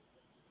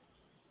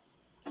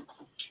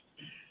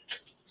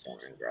 Sarah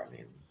in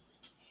Graphia.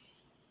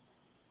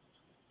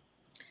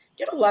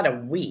 Get a lot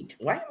of wheat.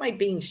 Why am I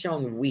being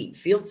shown wheat?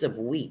 Fields of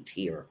wheat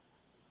here.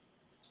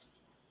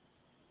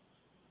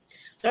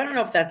 So I don't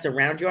know if that's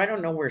around you. I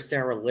don't know where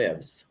Sarah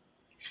lives.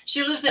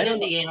 She lives in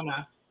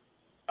Indiana.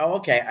 Oh,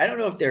 okay. I don't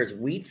know if there's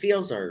wheat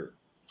fields or.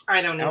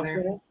 I don't know.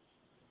 There.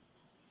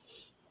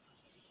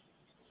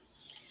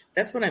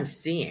 That's what I'm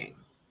seeing.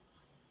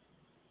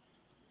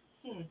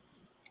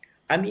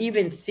 I'm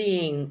even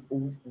seeing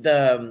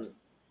the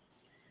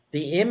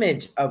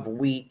image of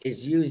wheat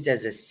is used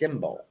as a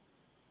symbol.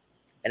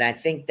 And I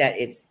think that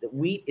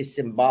wheat is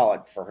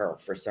symbolic for her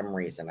for some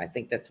reason. I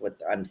think that's what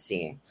I'm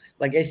seeing.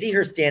 Like I see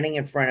her standing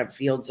in front of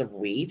fields of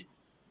wheat.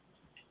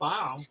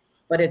 Wow.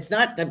 But it's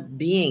not the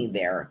being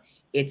there.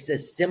 It's the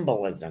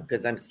symbolism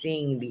because I'm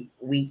seeing the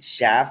wheat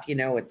shaft,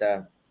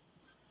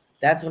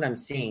 that's what I'm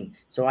seeing.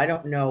 So I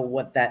don't know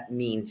what that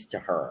means to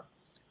her,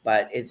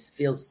 but it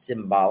feels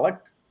symbolic.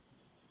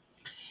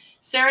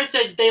 Sarah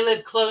said they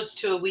live close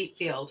to a wheat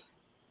field.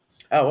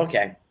 Oh,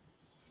 okay.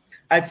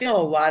 I feel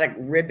a lot of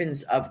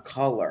ribbons of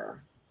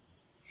color.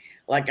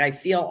 Like I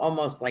feel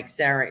almost like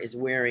Sarah is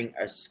wearing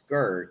a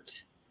skirt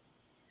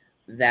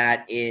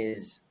that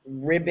is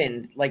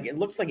ribbons. Like it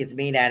looks like it's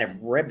made out of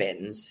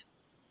ribbons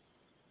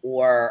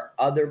or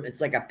other.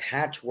 It's like a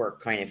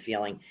patchwork kind of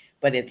feeling,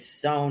 but it's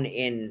sewn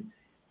in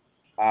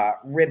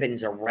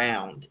ribbons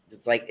around.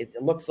 It's like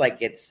it looks like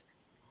it's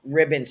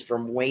ribbons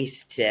from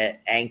waist to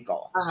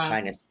ankle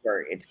kind of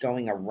skirt. It's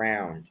going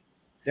around.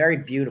 Very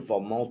beautiful,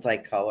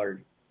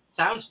 multicolored.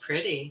 Sounds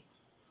pretty.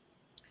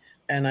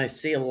 And I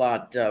see a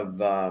lot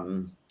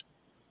of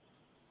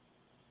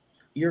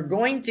you're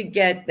going to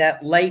get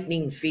that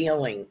lightning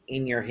feeling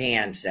in your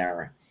hand,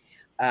 Sarah.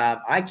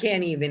 I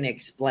can't even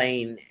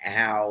explain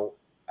how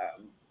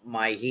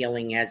my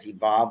healing has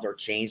evolved or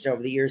changed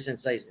over the years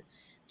since I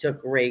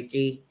took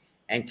Reiki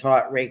and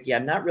taught Reiki.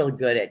 I'm not really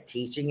good at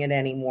teaching it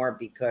anymore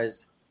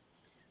because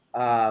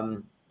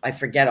I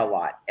forget a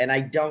lot, and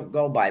I don't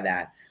go by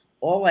that.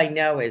 All I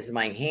know is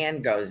my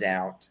hand goes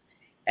out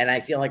and I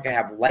feel like I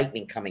have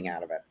lightning coming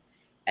out of it.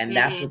 And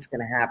that's what's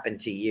going to happen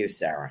to you,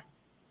 Sarah.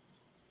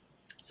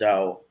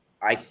 So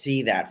I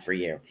see that for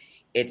you.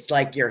 It's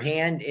like your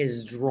hand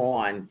is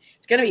drawn.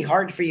 It's going to be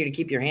hard for you to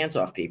keep your hands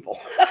off people.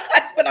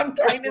 That's what I'm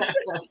trying to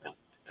say.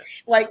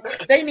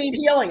 Like they need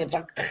healing. It's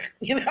like,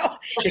 you're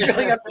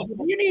going up to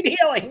people, you need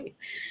healing.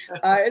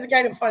 It's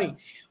kind of funny.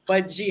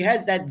 But she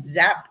has that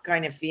zap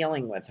kind of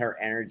feeling with her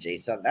energy.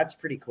 So that's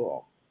pretty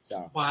cool.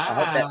 So wow. I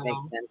hope that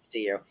makes sense to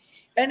you.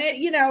 And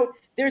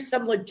there's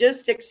some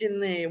logistics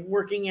in the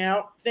working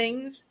out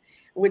things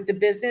with the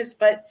business,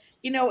 but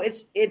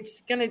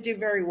it's going to do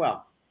very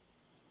well.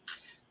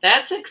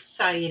 That's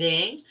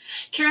exciting.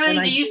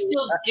 Caroline, do you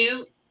still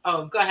do?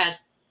 Oh, go ahead.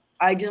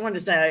 I just wanted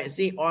to say, I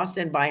see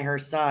Austin by her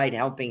side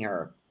helping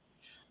her.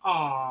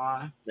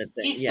 Aw,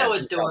 he's so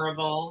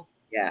adorable.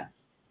 Yeah.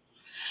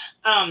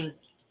 What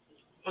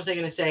was I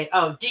going to say?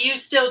 Oh, do you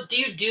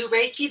do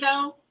Reiki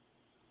though?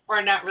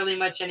 Or not really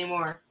much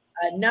anymore?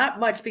 Not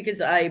much, because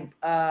I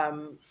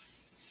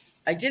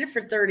did it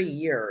for 30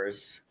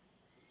 years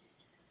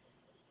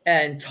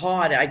and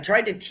taught it. I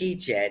tried to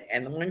teach it,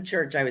 and the one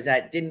church I was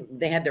at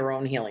they had their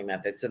own healing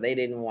method, so they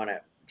didn't want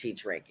to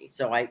teach Reiki.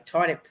 So I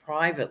taught it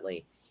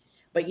privately.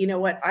 But you know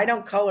what? I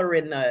don't color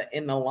in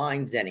the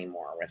lines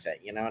anymore with it.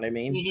 You know what I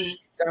mean? Mm-hmm.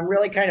 So I'm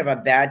really kind of a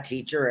bad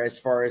teacher as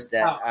far as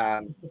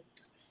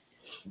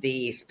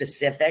the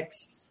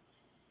specifics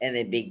in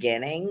the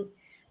beginning.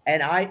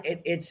 And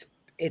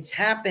it's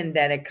happened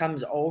that it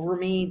comes over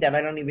me that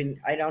I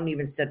don't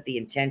even set the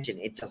intention.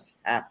 It just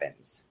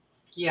happens.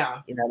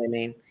 Yeah. You know what I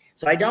mean?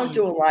 So I don't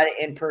do a lot of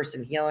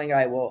in-person healing.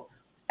 I will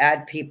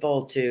add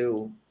people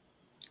to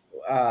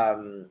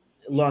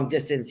long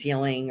distance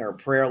healing or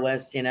prayer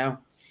list,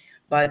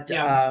 but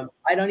I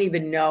don't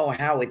even know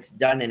how it's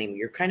done anymore.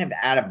 You're kind of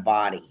out of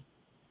body.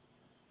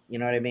 You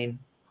know what I mean?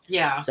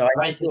 Yeah. So I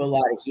don't do a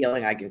lot of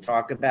healing. I can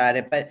talk about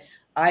it, but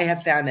I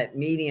have found that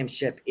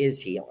mediumship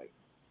is healing.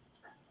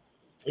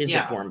 Is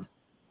a form.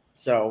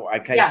 So I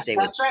kind of stay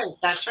with it.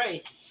 That's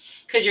right.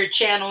 Because you're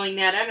channeling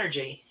that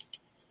energy.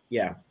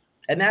 Yeah.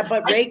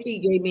 But Reiki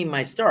gave me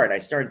my start. I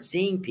started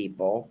seeing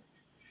people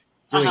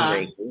doing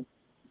Reiki,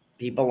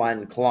 people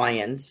on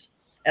clients,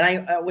 and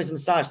I was a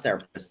massage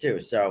therapist too.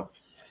 So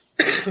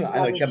I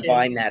would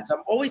combine that. So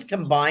I'm always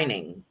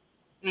combining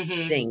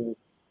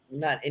things,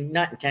 not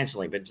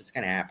intentionally, but it just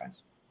kind of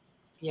happens.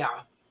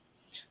 Yeah.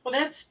 Well,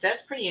 that's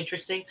pretty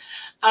interesting.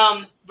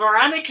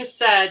 Veronica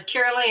said,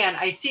 Carol Ann,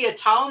 I see a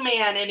tall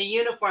man in a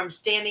uniform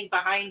standing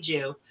behind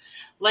you,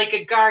 like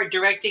a guard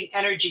directing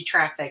energy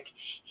traffic.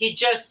 He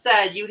just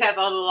said you have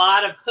a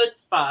lot of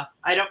chutzpah.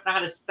 I don't know how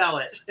to spell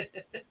it.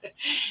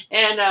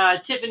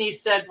 And Tiffany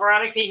said,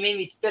 Veronica, you made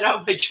me spit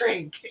out my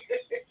drink.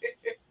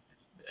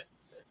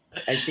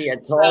 I see a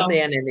tall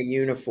man in a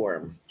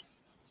uniform.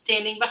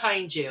 Standing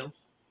behind you.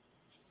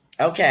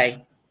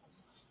 Okay.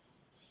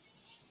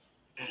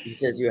 He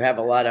says you have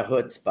a lot of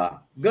chutzpah.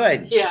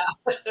 Good. Yeah.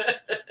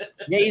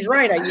 Yeah, he's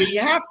right.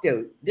 You have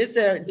to. This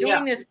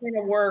doing this kind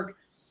of work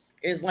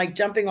is like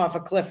jumping off a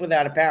cliff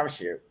without a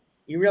parachute.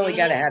 You really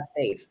got to have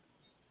faith.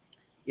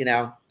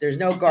 There's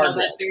no guardrails.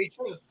 That's very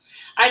true.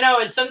 I know,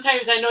 and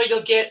sometimes I know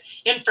you'll get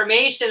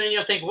information and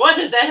you'll think, what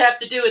does that have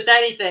to do with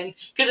anything?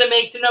 Because it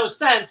makes no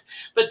sense.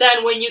 But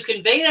then when you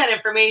convey that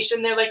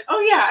information, they're like, oh,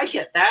 yeah, I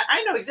get that.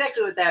 I know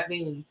exactly what that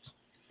means.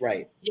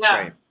 Right.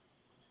 Yeah.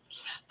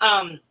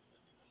 Right.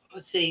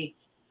 Let's see.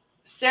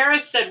 Sarah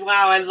said,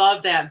 wow, I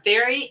love that.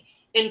 Very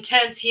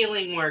intense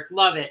healing work.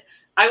 Love it.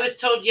 I was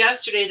told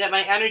yesterday that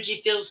my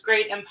energy feels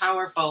great and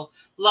powerful.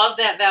 Love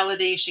that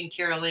validation,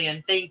 Carol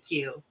Ann. Thank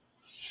you.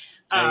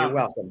 You're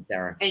welcome,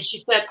 Sarah. And she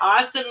said,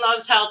 Austin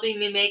loves helping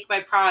me make my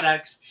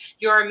products.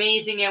 You're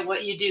amazing at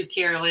what you do,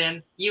 Carol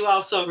Ann. You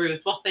also, Ruth.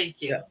 Well,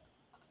 thank you. Yeah.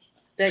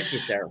 Thank you,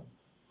 Sarah.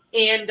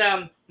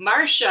 And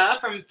Marcia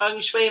from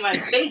Feng Shui My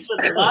Face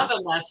would love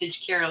a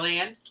message, Carol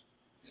Ann.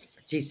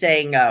 She's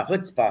saying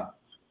chutzpah.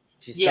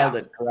 She spelled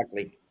it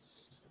correctly.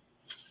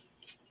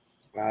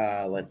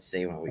 Let's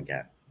see what we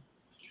got.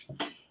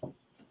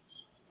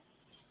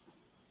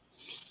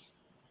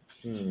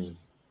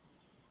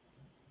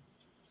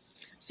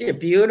 See a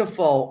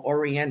beautiful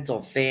oriental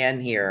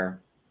fan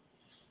here.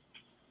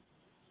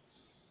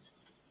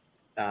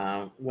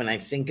 When I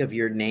think of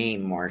your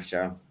name,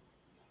 Marcia.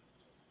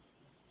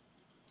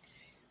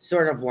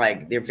 sort of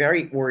like, they're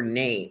very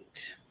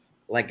ornate,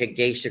 like a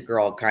geisha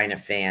girl kind of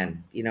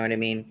fan. You know what I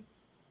mean?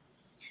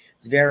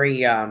 It's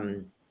very,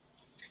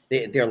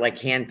 they're like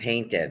hand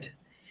painted.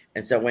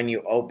 And so when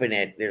you open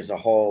it, there's a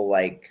whole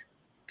like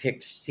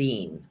picture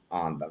scene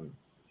on them.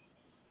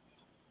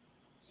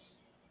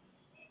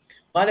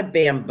 A lot of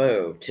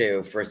bamboo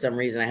too. For some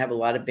reason, I have a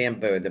lot of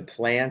bamboo, the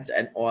plant,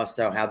 and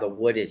also how the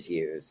wood is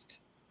used.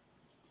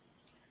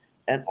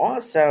 And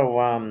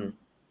also,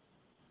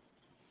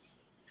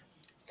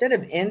 instead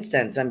of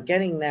incense, I'm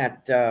getting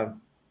that,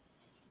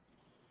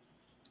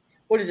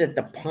 what is it,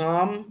 the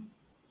palm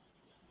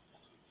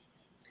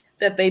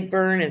that they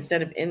burn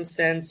instead of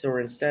incense, or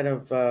instead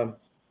of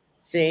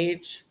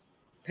sage,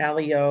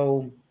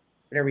 paleo,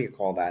 whatever you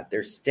call that.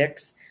 There's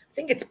sticks. I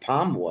think it's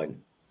palm wood.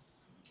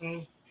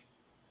 Mm.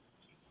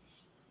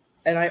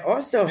 And I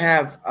also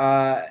have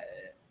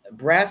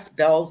brass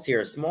bells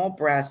here, small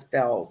brass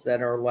bells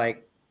that are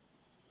like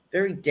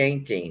very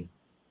dainty.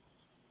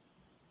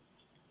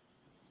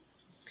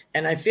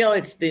 And I feel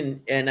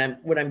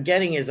what I'm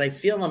getting is I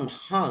feel them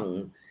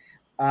hung.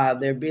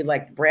 There'd be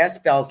like brass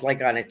bells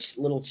like on a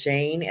little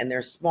chain, and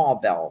they're small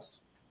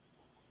bells.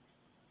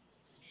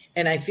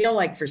 And I feel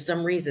like for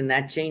some reason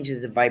that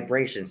changes the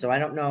vibration. So I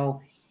don't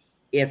know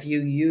if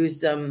you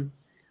use them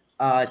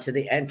to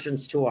the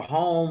entrance to a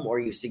home, or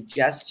you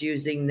suggest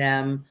using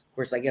them. Of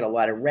course, I get a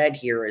lot of red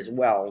here as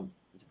well.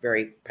 It's a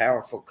very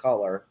powerful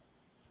color.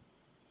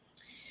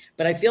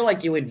 But I feel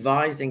like you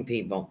advising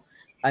people.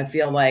 I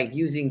feel like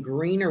using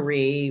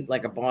greenery,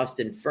 like a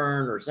Boston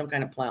fern or some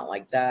kind of plant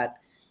like that.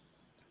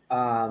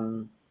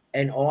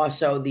 And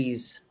also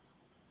these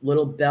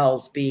little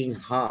bells being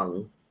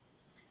hung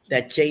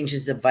that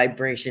changes the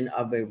vibration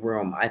of a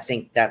room. I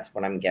think that's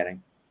what I'm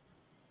getting.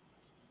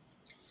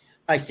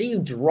 I see you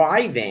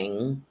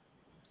driving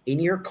in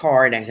your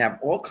car, and I have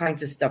all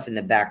kinds of stuff in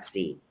the back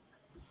seat.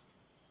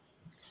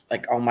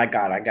 Like, oh my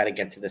God, I got to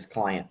get to this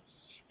client.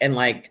 And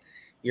like,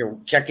 you're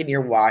checking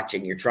your watch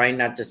and you're trying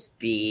not to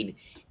speed,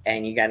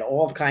 and you got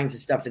all kinds of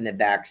stuff in the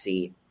back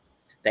seat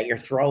that you're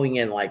throwing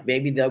in, like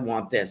maybe they'll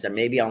want this, and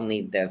maybe I'll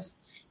need this.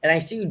 And I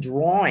see you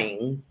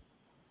drawing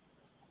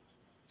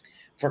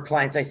for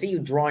clients. I see you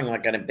drawing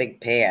like on a big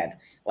pad,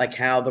 like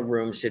how the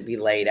room should be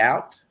laid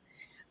out.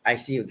 I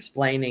see you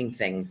explaining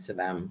things to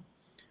them.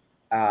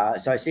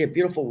 So I see a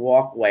beautiful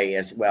walkway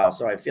as well.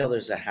 So I feel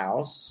there's a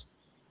house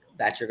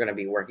that you're going to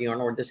be working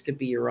on, or this could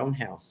be your own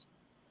house.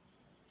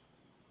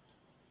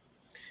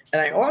 And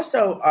I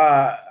also,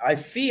 I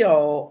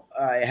feel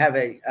I have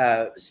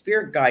a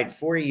spirit guide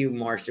for you,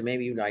 Marcia.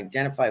 Maybe you can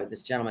identify with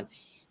this gentleman,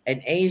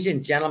 an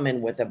Asian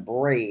gentleman with a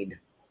braid.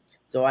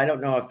 So I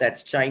don't know if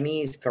that's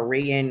Chinese,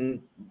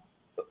 Korean,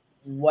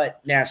 what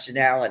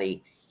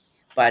nationality,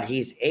 but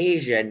he's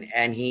Asian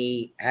and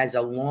he has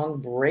a long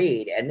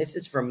braid. And this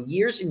is from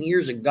years and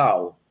years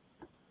ago,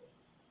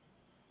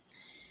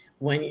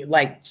 when you,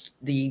 like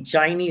the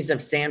Chinese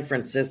of San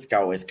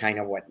Francisco is kind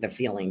of what the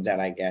feeling that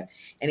I get.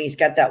 And he's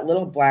got that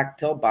little black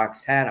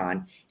pillbox hat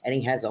on, and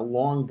he has a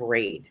long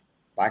braid,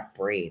 black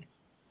braid.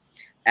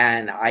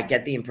 And I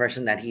get the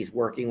impression that he's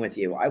working with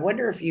you. I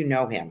wonder if you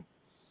know him.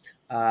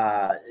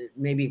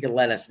 Maybe you could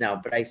let us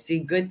know. But I see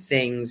good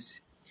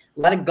things.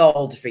 A lot of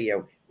gold for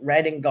you,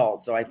 red and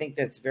gold. So I think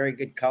that's very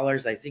good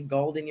colors. I see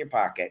gold in your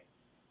pocket.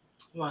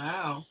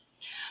 Wow.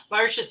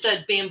 Marcia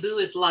said bamboo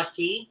is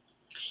lucky.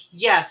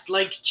 Yes,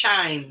 like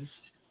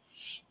chimes.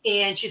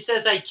 And she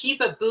says, I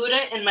keep a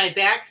Buddha in my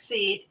back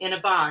seat in a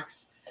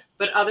box,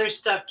 but other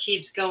stuff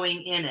keeps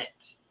going in it.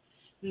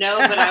 No,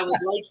 but I would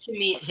like to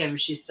meet him,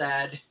 she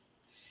said.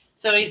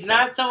 So he's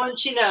not someone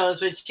she knows,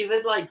 but she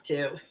would like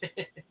to.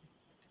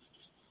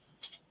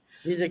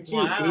 He's a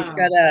cute,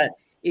 Wow.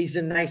 he's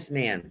a nice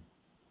man.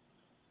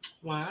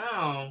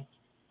 Wow.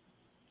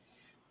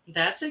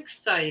 That's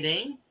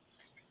exciting.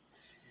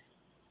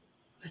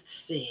 Let's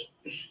see.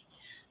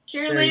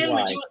 Very Carolyn,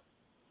 wise.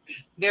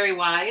 Very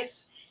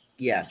wise?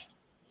 Yes.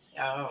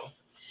 Oh.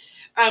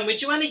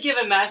 Would you want to give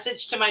a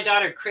message to my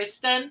daughter,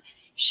 Kristen?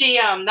 She,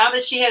 now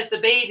that she has the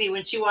baby,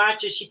 when she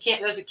watches, she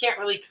can't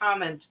really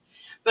comment,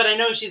 but I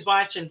know she's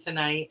watching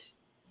tonight.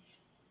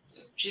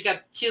 She's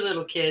got 2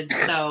 little kids,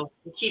 so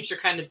it keeps her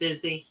kind of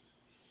busy.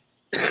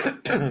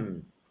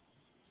 I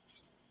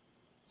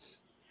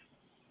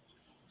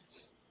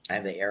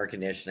have the air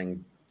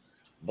conditioning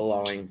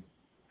blowing.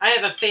 I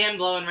have a fan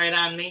blowing right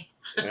on me.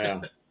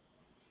 Yeah.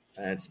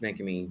 It's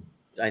making me,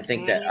 I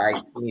think that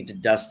I need to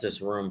dust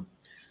this room.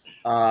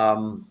 I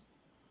want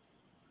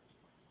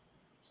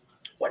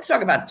to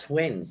talk about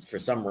twins for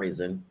some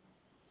reason.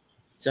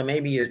 So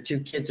maybe your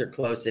 2 kids are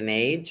close in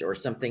age, or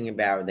something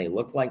about they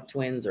look like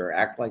twins or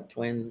act like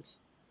twins.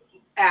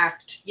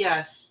 Act,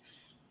 yes.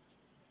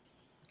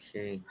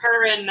 Okay.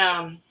 Her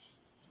and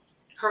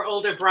her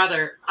older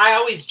brother. I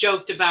always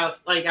joked about,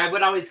 like, I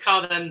would always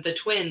call them the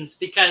twins,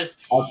 because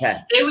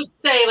they would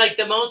say like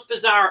the most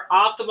bizarre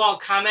off the wall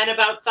comment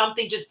about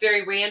something just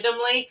very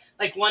randomly.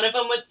 Like one of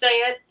them would say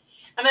it,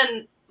 and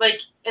then like,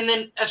 and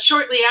then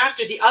shortly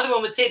after, the other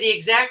one would say the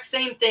exact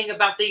same thing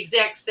about the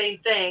exact same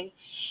thing,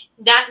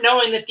 not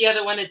knowing that the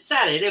other one had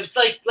said it. It was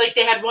like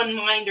they had one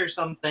mind or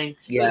something.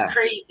 Yeah. It was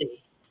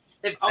crazy.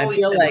 They've I always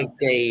feel been like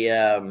they,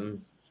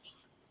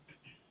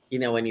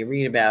 when you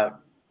read about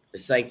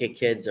psychic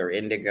kids or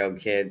indigo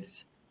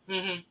kids,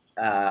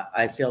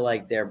 I feel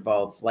like they're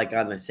both like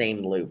on the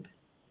same loop.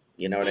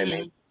 You know what I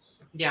mean?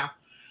 Yeah.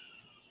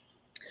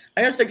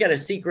 I also get a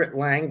secret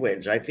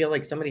language. I feel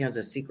like somebody has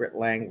a secret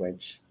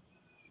language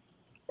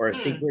or a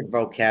secret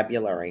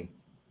vocabulary.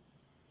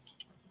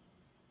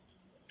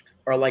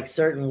 Or like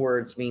certain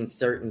words mean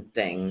certain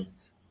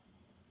things.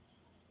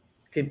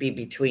 Could be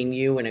between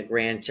you and a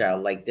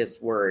grandchild. Like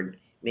this word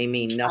may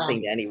mean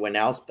nothing to anyone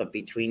else, but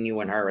between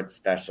you and her, it's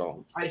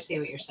special. I see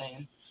what you're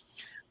saying.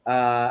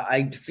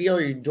 I feel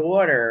your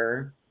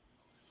daughter.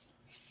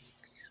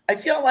 I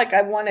feel like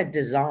I want to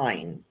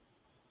design.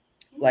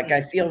 Like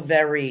I feel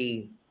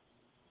very,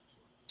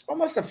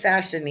 almost a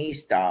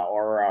fashionista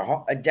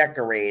or a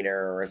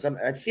decorator or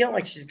something. I feel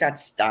like she's got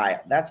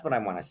style. That's what I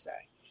want to say.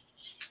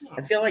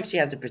 I feel like she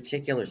has a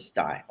particular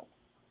style.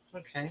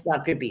 Okay. Now,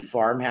 it could be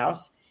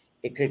farmhouse.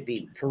 It could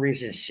be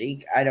Parisian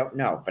chic. I don't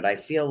know. But I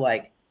feel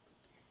like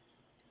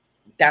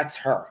that's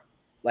her.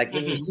 Like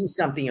when you see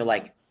something, you're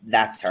like,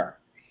 that's her.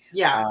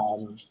 Yeah.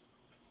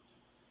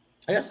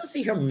 I also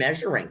see her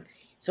measuring.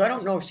 So I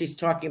don't know if she's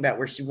talking about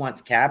where she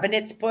wants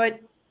cabinets put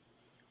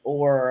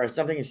or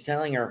something she's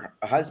telling her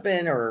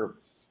husband or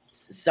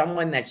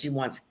someone that she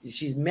wants.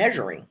 She's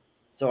measuring.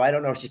 So I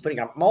don't know if she's putting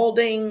up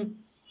molding.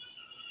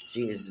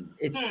 It's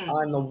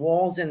on the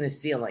walls and the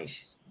ceiling.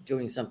 She's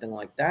doing something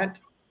like that.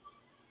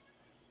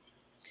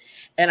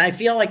 And I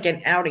feel like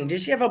an outing.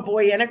 Does she have a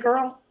boy and a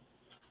girl?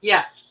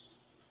 Yes.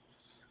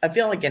 I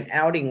feel like an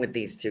outing with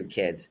these two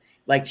kids.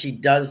 Like she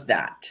does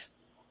that.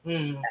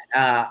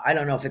 I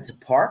don't know if it's a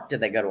park. Do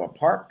they go to a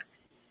park?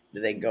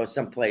 Do they go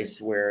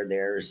someplace where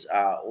there's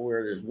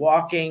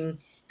walking?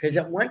 Because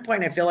at one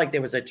point I feel like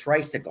there was a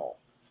tricycle.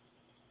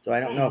 So I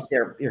don't know if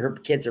her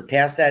kids are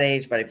past that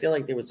age, but I feel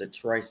like there was a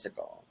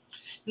tricycle.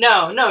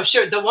 No,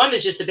 sure. The one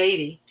is just a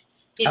baby.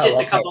 He's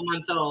just a couple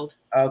months old.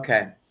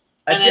 Okay.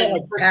 I feel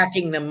like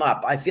packing them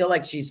up. I feel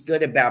like she's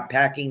good about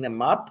packing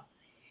them up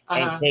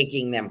and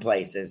taking them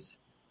places.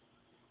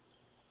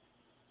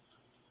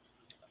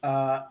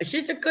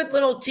 She's a good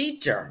little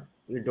teacher,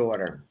 your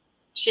daughter.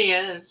 She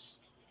is.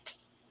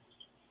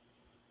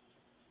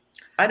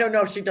 I don't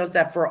know if she does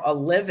that for a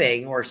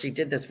living or she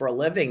did this for a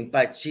living,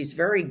 but she's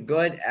very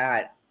good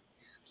at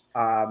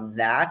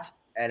that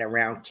and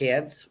around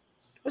kids.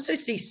 I also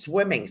see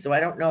swimming, so I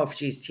don't know if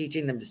she's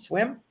teaching them to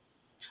swim.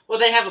 Well,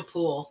 they have a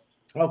pool.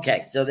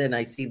 Okay, so then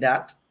I see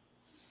that.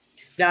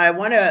 Now I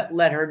want to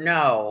let her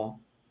know.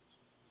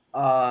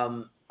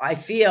 I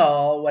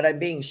feel what I'm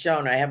being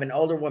shown. I have an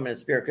older woman in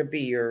spirit, could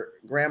be your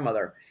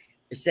grandmother,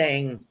 is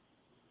saying,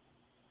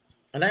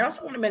 and I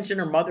also want to mention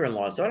her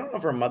mother-in-law. So I don't know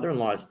if her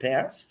mother-in-law is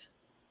passed.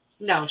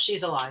 No,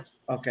 she's alive.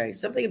 Okay,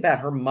 something about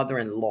her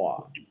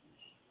mother-in-law.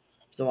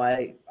 So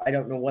I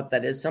don't know what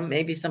that is.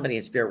 Maybe somebody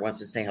in spirit wants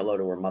to say hello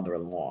to her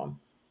mother-in-law.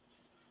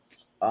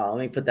 Let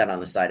me put that on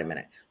the side a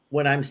minute.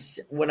 What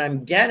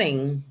I'm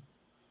getting,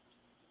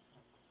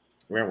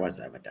 where was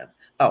I with that?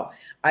 Oh,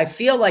 I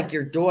feel like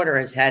your daughter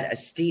has had a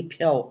steep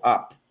hill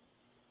up.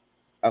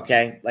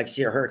 Okay, like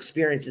her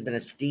experience has been a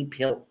steep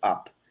hill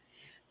up.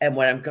 And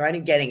what I'm kind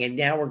of getting, and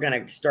now we're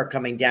going to start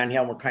coming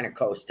downhill. We're kind of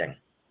coasting.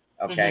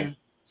 Okay,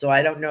 so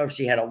I don't know if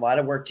she had a lot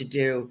of work to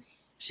do.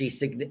 She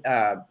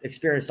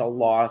experienced a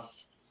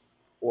loss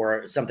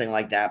or something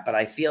like that. But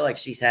I feel like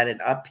she's had an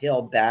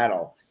uphill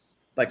battle.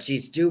 But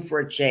she's due for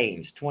a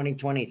change,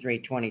 2023,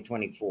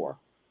 2024.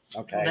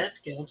 Okay. Well, that's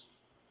good.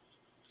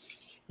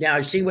 Now,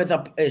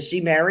 is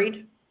she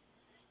married?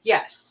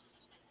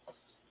 Yes.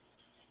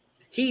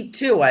 He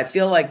too. I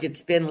feel like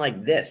it's been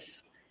like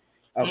this.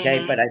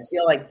 Okay. But I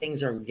feel like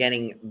things are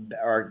going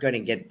to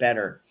get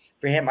better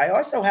for him. I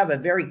also have a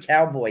very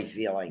cowboy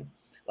feeling,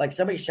 like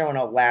somebody's showing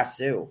a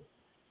lasso.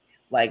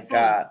 Like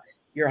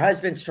your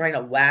husband's trying to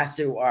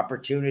lasso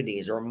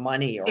opportunities or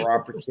money or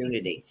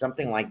opportunity,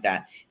 something like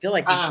that. I feel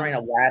like he's trying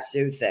to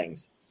lasso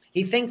things.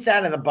 He thinks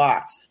out of the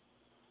box.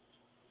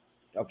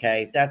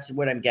 Okay, that's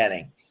what I'm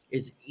getting.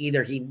 Is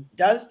either he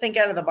does think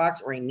out of the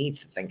box or he needs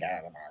to think out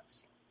of the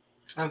box.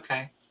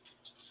 Okay.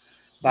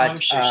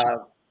 But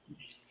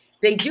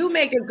they do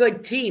make a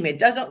good team. It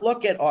doesn't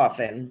look it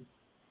often.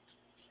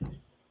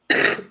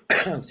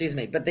 Excuse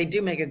me, but they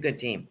do make a good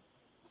team.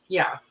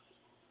 Yeah.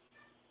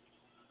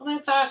 Well,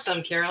 that's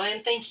awesome,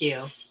 Carolyn. Thank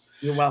you.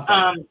 You're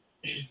welcome.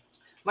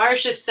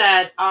 Marcia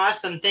said,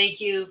 awesome. Thank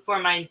you,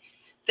 my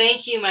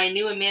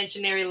new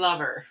imaginary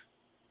lover.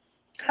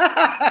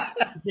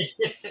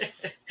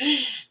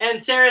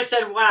 And Sarah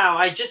said, wow,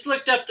 I just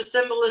looked up the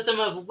symbolism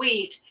of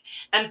wheat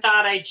and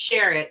thought I'd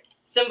share it.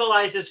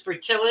 Symbolizes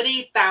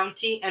fertility,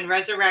 bounty, and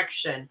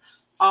resurrection.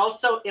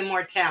 Also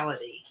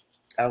immortality.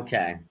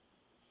 Okay.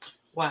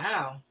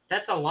 Wow.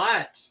 That's a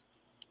lot.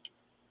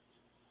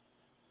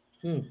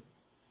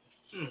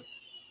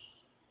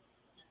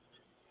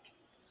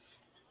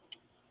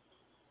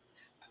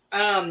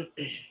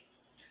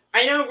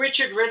 I know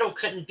Richard Riddle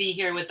couldn't be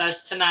here with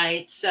us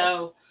tonight,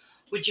 so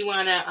would you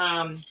want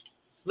to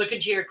look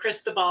into your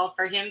crystal ball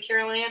for him,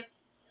 Carol Ann?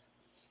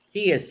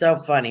 He is so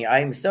funny.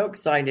 I'm so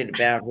excited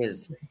about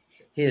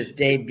his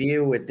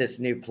debut with this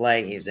new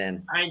play he's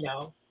in. I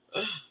know.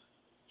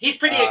 He's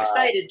pretty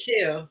excited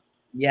too.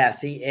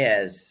 Yes, he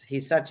is.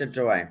 He's such a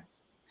joy.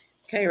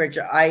 Okay,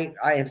 Richard, I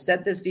have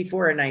said this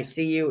before, and I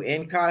see you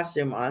in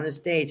costume on the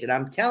stage, and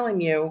I'm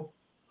telling you,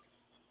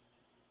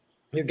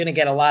 you're going to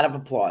get a lot of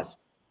applause.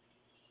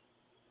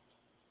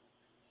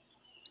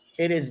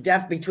 It is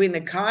between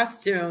the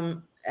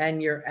costume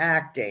and your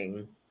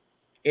acting.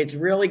 It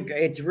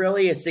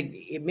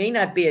may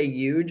not be a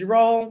huge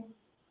role,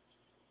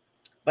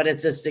 but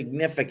it's a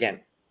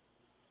significant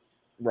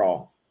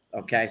role.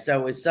 Okay.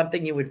 So it's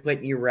something you would put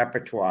in your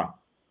repertoire.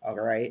 All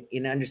right.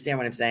 You understand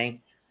what I'm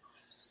saying?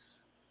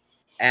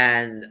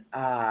 And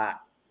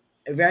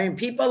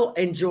people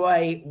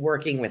enjoy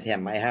working with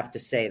him. I have to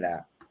say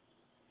that.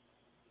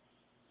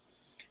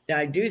 Now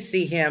I do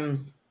see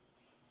him.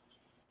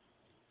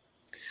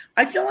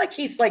 I feel like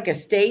he's like a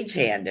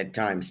stagehand at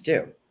times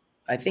too.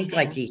 I think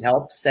like he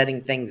helps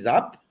setting things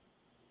up.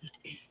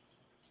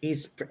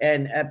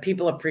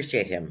 People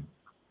appreciate him.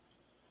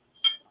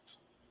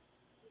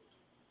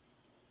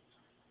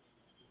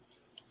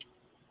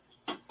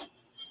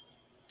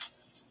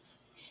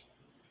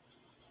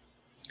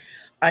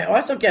 I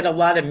also get a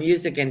lot of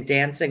music and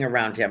dancing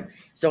around him.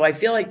 So I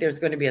feel like there's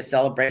going to be a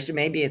celebration.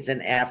 Maybe it's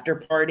an after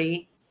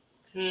party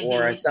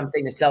or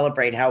something to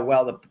celebrate how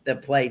well the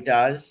play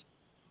does.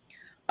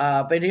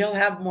 But he'll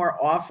have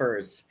more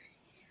offers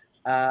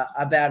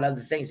about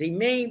other things. He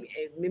may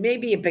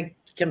be a big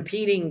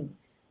competing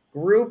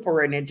group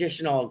or an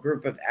additional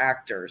group of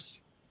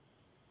actors.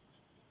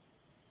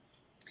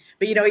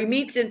 But, he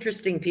meets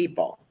interesting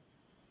people.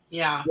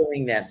 Yeah,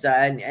 doing this.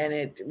 And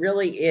it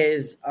really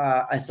is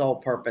a sole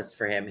purpose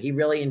for him. He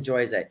really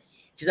enjoys it.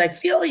 Because I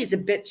feel he's a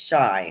bit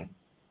shy.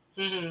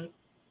 Mm-hmm.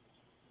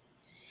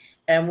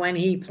 And when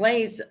he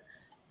plays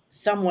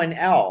someone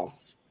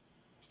else,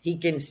 he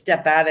can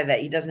step out of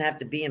that. He doesn't have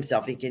to be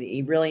himself.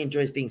 He really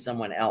enjoys being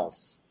someone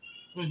else.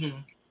 Mm-hmm.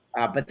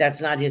 But that's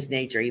not his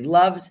nature. He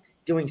loves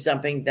doing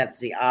something that's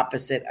the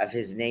opposite of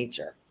his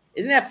nature.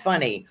 Isn't that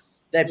funny?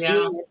 That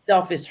being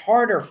himself is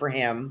harder for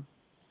him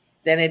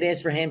than it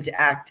is for him to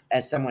act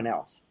as someone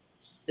else.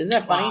 Isn't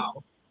that funny?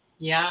 Wow.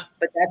 Yeah.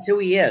 But that's who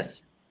he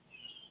is.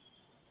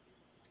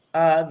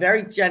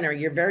 Very generous.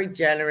 You're very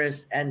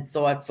generous and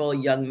thoughtful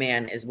young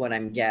man is what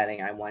I'm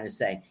getting. I want to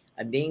say.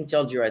 I'm being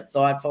told you're a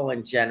thoughtful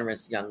and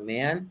generous young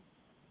man.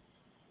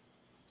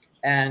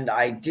 And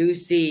I do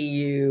see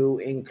you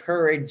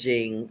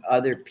encouraging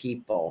other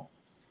people.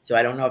 So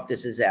I don't know if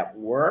this is at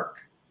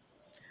work.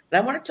 But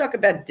I want to talk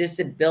about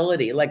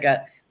disability, like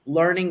a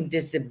learning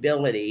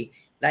disability.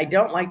 And I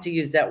don't like to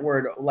use that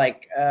word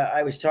like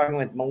I was talking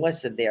with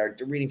Melissa there,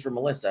 reading for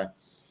Melissa.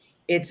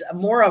 It's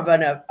more of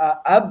an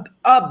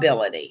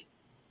ability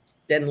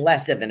than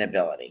less of an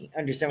ability.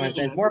 Understand what I'm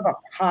saying? It's more of a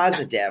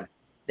positive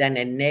than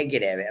a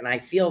negative. And I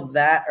feel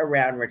that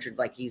around Richard,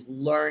 like he's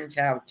learned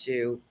how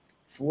to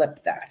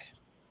flip that.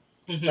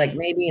 Mm-hmm. Like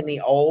maybe in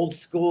the old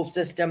school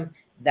system,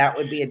 that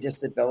would be a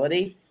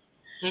disability.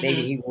 Mm-hmm.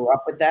 Maybe he grew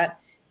up with that.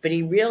 But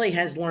he really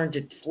has learned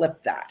to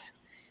flip that.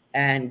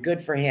 And good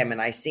for him.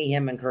 And I see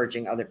him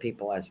encouraging other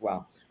people as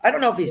well. I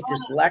don't know if he's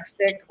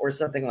dyslexic or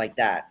something like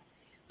that,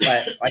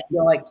 but I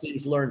feel like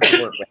he's learned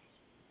to work with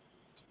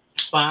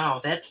it. Wow,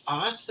 that's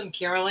awesome,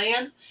 Carol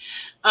Ann.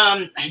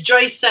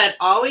 Joyce said,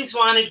 always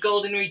wanted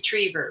golden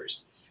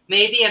retrievers.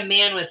 Maybe a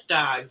man with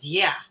dogs.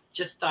 Yeah,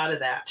 just thought of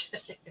that.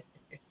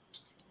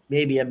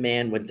 Maybe a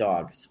man with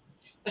dogs.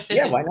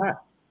 Yeah, why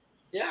not?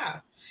 Yeah.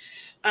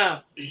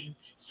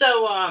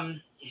 So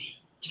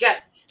you got...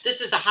 This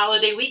is the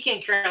holiday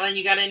weekend, Carolyn.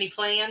 You got any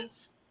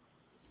plans?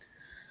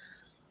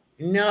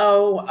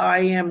 No, I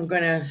am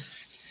going to.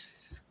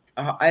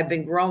 I've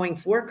been growing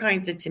 4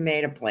 kinds of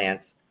tomato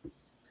plants,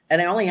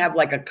 and I only have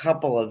like a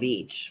couple of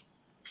each.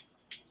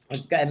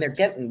 And they're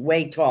getting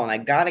way tall, and I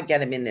got to get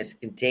them in this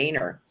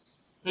container.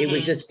 Mm-hmm. It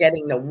was just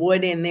getting the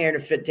wood in there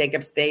to take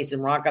up space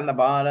and rock on the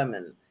bottom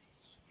and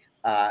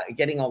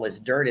getting all this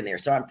dirt in there.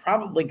 So I'm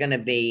probably going to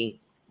be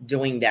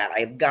doing that.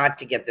 I've got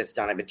to get this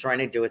done. I've been trying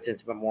to do it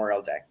since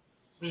Memorial Day.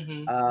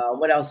 Mm-hmm.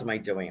 What else am I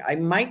doing? I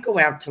might go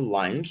out to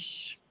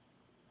lunch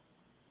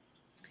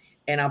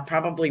and I'll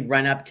probably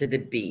run up to the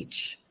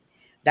beach.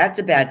 That's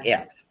about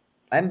it.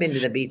 I haven't been to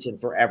the beach in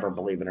forever,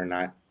 believe it or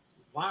not.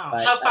 Wow.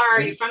 But, how far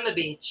are you from the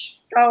beach?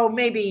 Oh,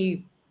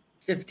 maybe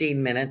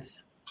 15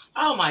 minutes.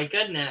 Oh my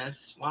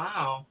goodness.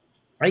 Wow.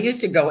 I used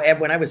to go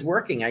when I was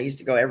working, I used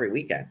to go every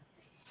weekend.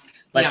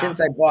 But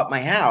since I bought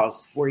my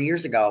house 4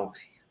 years ago,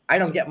 I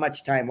don't get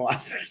much time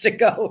off to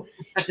go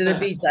to the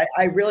beach.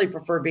 I really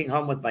prefer being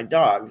home with my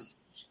dogs.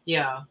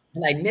 Yeah.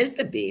 And I miss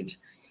the beach,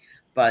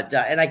 but,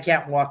 and I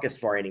can't walk as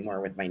far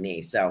anymore with my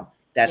knee. So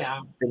that's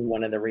been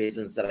one of the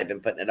reasons that I've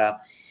been putting it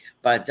up.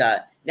 But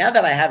now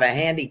that I have a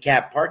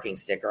handicap parking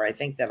sticker, I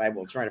think that I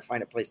will try to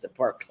find a place to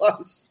park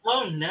close.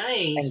 Oh,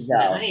 nice.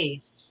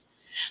 Nice.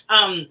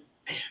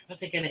 What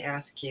was I going to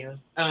ask you?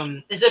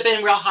 Has it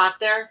been real hot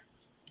there?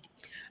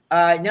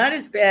 Not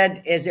as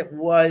bad as it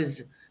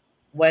was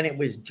when it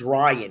was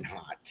dry and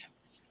hot.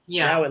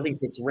 Yeah. Now at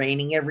least it's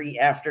raining every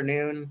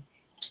afternoon,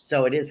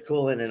 so it is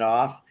cooling it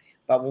off.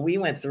 But when we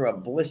went through a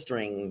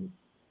blistering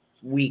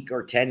week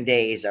or 10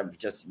 days of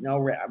just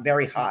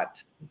very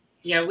hot.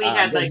 Yeah, we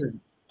had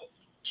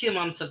 2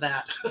 months of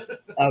that.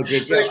 Oh,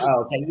 did you?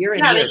 Oh, okay. You're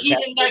in here. Yeah, the heat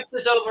index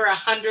was over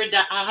 100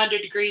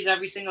 degrees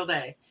every single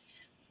day.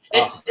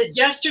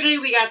 Yesterday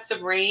we got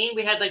some rain.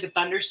 We had like a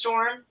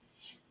thunderstorm,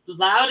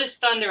 loudest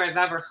thunder I've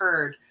ever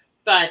heard.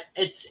 But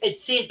it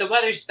seems the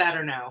weather's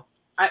better now.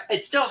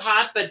 It's still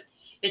hot, but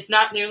it's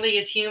not nearly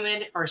as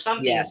humid, or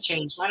something has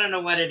changed. I don't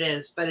know what it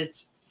is, but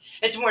it's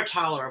more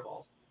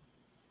tolerable.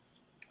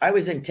 I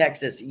was in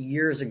Texas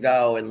years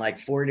ago in like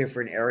 4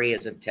 different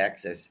areas of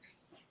Texas,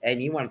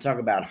 and you want to talk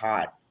about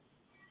hot.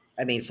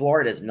 I mean,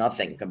 Florida is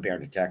nothing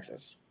compared to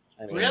Texas.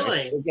 I mean,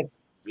 really?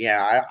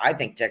 I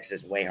think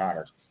Texas is way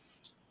hotter.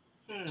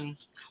 You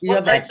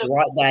Well, have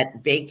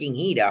that baking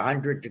heat,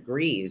 100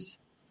 degrees.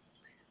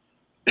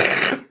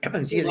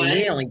 Excuse me.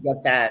 We only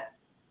get that.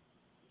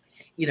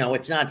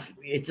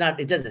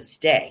 It doesn't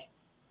stay.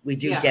 We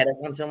do get it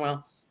once in a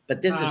while,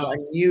 but this is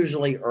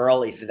unusually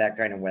early for that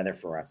kind of weather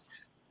for us.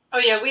 Oh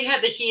yeah, we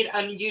had the heat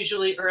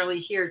unusually early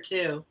here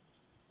too.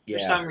 For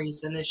some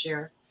reason this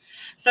year.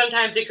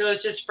 Sometimes it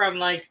goes just from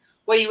like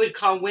what you would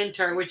call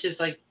winter, which is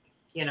like,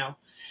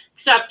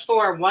 except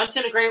for once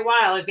in a great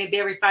while, like maybe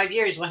every 5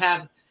 years, we'll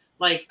have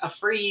like a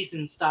freeze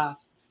and stuff.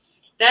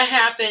 That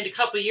happened a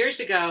couple of years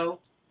ago.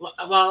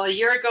 Well, a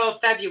year ago,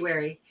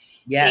 February.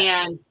 Yes.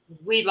 And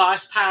we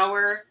lost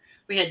power.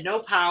 We had no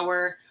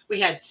power. We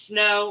had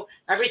snow.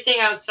 Everything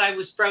outside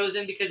was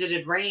frozen because it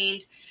had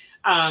rained.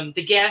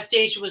 The gas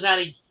station was out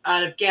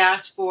of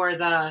gas for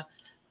the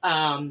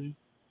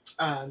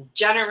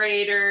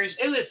generators.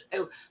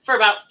 For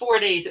about 4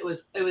 days. It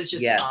was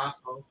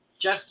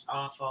just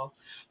awful.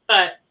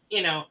 But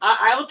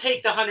I will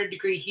take the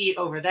 100-degree heat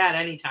over that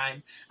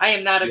anytime. I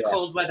am not a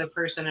cold weather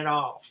person at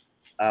all.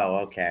 Oh,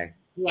 okay.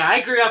 Yeah,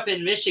 I grew up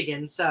in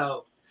Michigan,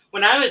 so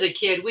when I was a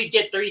kid, we'd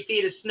get 3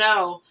 feet of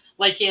snow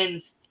like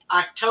in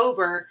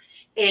October,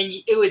 and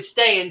it would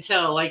stay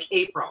until like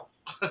April.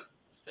 Plus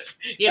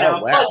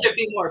there'd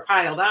be more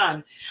piled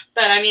on.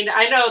 But I mean,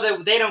 I know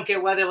that they don't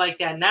get weather like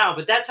that now,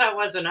 but that's how it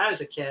was when I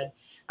was a kid.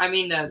 I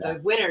mean,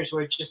 the winters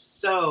were just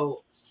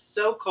so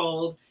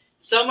cold,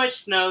 so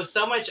much snow,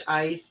 so much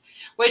ice,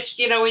 which,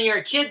 when you're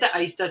a kid, the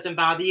ice doesn't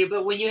bother you,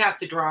 but when you have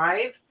to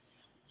driving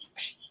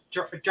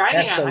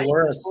that's on the ice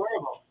worst. is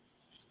horrible.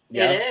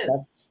 Yeah, it is.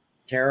 That's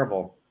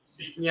terrible.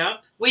 Yeah.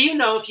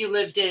 Well, if you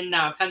lived in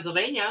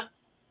Pennsylvania.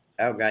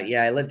 Oh, God.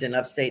 Yeah, I lived in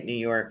upstate New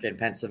York and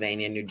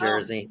Pennsylvania, New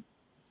Jersey.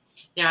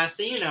 Yeah,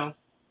 so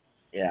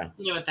Yeah.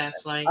 You know what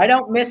that's like. I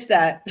don't miss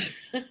that.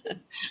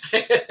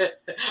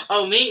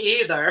 Oh, me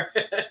either.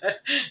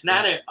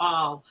 Not at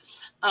all.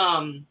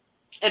 And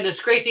the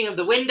scraping of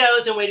the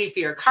windows and waiting for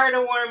your car to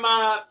warm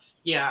up.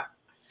 Yeah.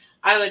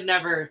 I would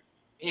never,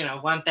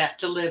 want that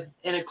to live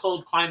in a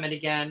cold climate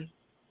again.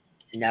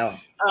 No.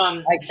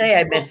 I say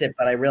I miss it,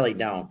 but I really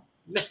don't.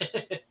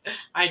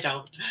 I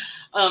don't.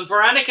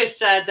 Veronica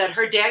said that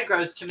her dad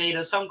grows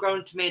tomatoes.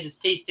 Homegrown tomatoes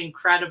taste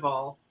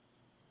incredible.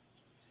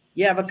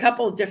 You have a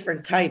couple of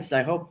different types.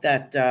 I hope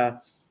that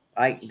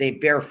they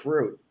bear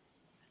fruit.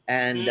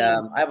 And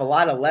I have a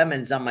lot of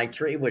lemons on my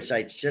tree, which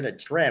I should have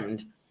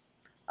trimmed.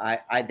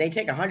 They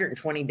take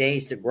 120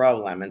 days to grow,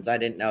 lemons. I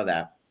didn't know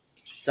that.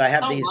 So I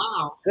have these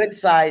good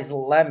sized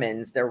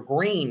lemons. They're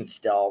green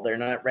still. They're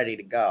not ready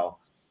to go.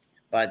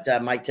 But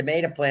my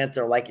tomato plants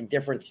are like in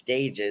different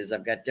stages.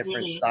 I've got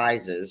different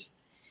sizes.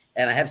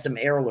 And I have some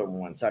heirloom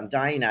ones. So I'm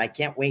dying. I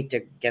can't wait to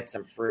get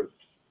some fruit.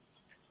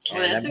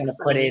 And I'm going to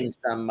put in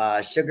some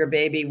sugar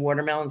baby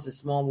watermelons, the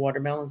small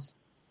watermelons.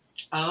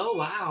 Oh,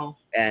 wow.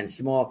 And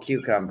small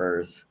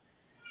cucumbers.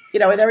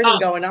 With everything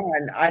going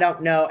on, I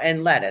don't know.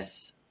 And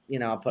lettuce.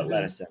 I'll put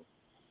lettuce in.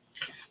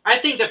 I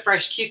think the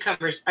fresh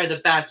cucumbers are the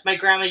best. My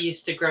grandma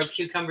used to grow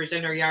cucumbers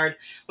in her yard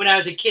when I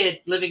was a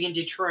kid living in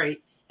Detroit,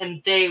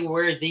 and they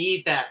were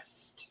the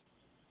best.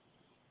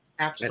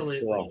 Absolutely.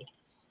 That's cool.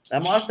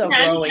 I'm also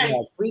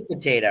growing sweet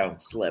potato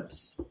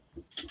slips.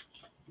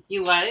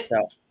 You what?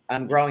 So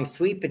I'm growing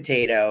sweet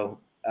potato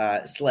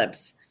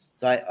slips.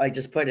 So I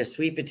just put a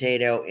sweet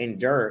potato in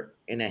dirt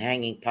in a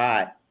hanging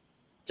pot,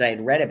 which I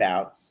had read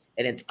about,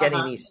 and it's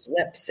getting these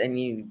slips, and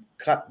you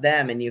cut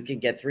them, and you can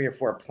get 3 or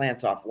 4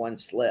 plants off one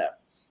slip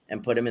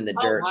and put them in the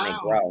dirt and they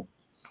grow.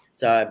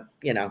 So,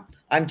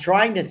 I'm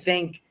trying to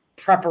think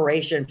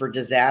preparation for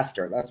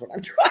disaster. That's what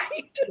I'm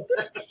trying to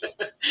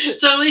do.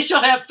 So at least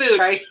you'll have food,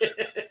 right?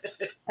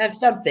 Have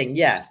something.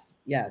 Yes.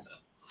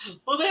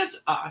 Well,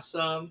 that's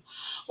awesome.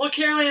 Well,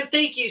 Carolyn,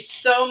 thank you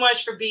so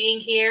much for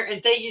being here.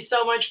 And thank you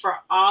so much for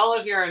all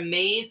of your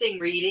amazing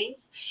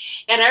readings.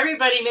 And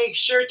everybody make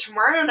sure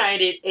tomorrow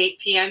night at 8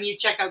 p.m. you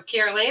check out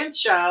Carol Ann's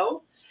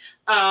show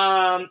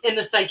in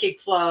the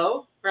Psychic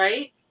Flow,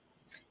 right?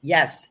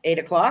 Yes, 8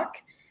 o'clock.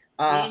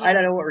 I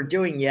don't know what we're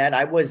doing yet.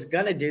 I was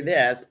going to do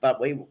this, but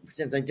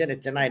since I did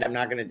it tonight, I'm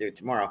not going to do it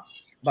tomorrow.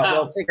 but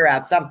we'll figure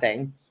out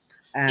something.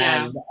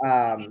 And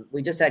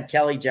we just had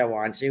Kelly Jo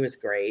on. She was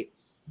great.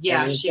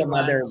 Yeah, and some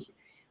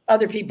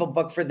other people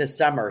booked for the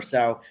summer.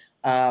 So,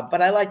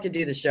 but I like to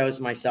do the shows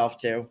myself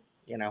too,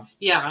 you know.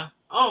 Yeah.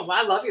 Oh,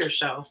 I love your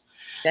show.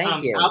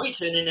 Thank you. I'll be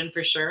tuning in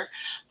for sure.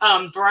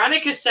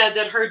 Veronica said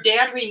that her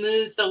dad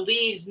removes the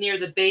leaves near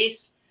the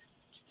base,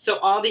 so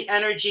all the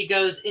energy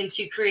goes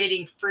into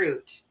creating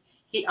fruit.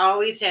 He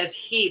always has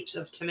heaps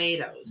of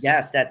tomatoes.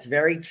 Yes, that's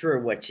very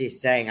true what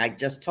she's saying. I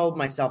just told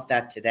myself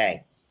that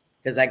today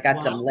because I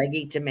got some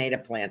leggy tomato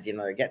plants. You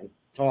know, they're getting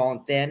tall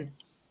and thin.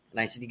 And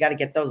I said, you got to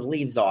get those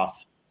leaves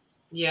off.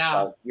 Yeah.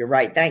 So you're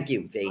right. Thank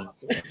you, V.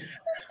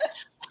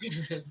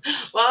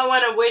 Well, I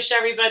want to wish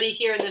everybody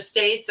here in the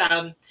States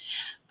a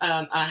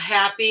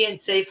happy and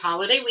safe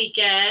holiday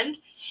weekend.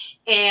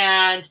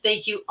 And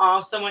thank you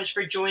all so much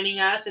for joining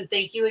us. And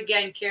thank you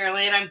again,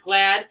 Carolyn. I'm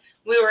glad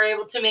we were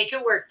able to make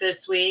it work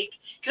this week.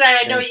 Because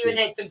I know you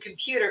had some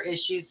computer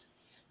issues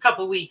a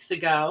couple weeks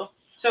ago.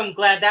 So I'm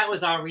glad that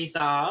was all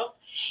resolved.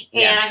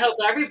 And I hope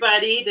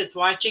everybody that's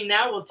watching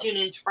now will tune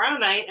in tomorrow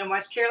night and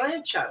watch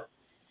Carolyn's show.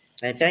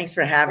 And thanks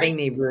for having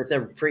me, Ruth. I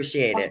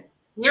appreciate it.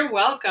 You're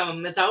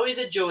welcome. It's always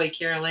a joy,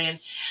 Carolyn.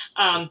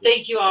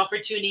 Thank you all for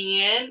tuning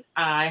in.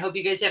 I hope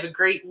you guys have a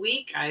great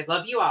week. I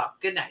love you all.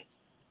 Good night.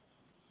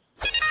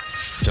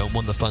 Don't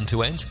want the fun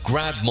to end?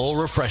 Grab more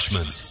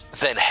refreshments.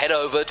 Then head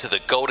over to the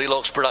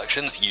Goldilocks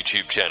Productions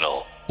YouTube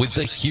channel. With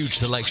the huge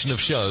selection of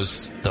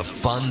shows, the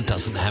fun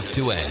doesn't have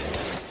to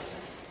end.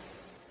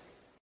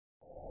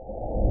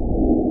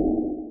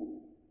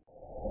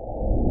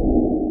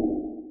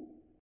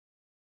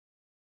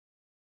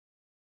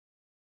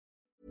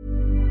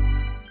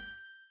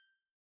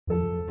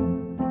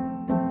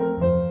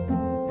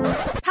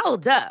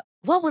 Hold up.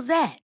 What was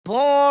that?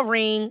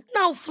 Boring.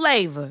 No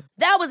flavor.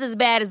 That was as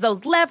bad as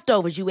those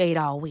leftovers you ate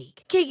all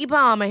week. Keke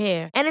Palmer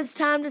here, and it's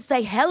time to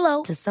say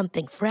hello to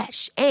something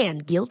fresh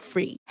and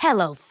guilt-free.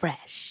 Hello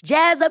Fresh.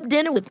 Jazz up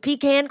dinner with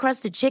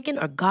pecan-crusted chicken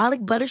or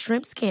garlic butter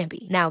shrimp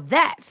scampi. Now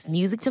that's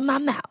music to my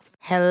mouth.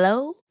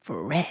 Hello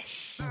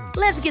Fresh.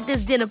 Let's get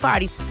this dinner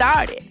party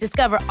started.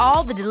 Discover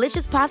all the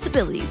delicious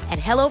possibilities at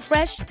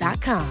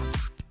HelloFresh.com.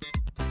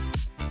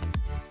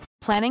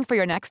 Planning for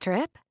your next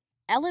trip?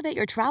 Elevate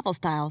your travel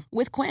style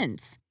with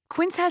Quince.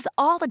 Quince has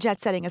all the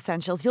jet-setting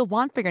essentials you'll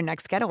want for your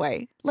next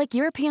getaway, like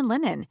European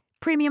linen,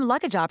 premium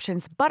luggage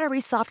options, buttery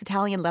soft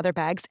Italian leather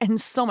bags,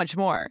 and so much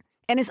more.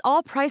 And is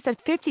all priced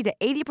at 50 to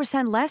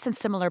 80% less than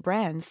similar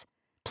brands.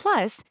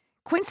 Plus,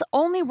 Quince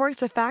only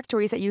works with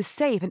factories that use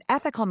safe and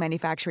ethical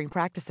manufacturing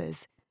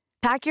practices.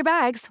 Pack your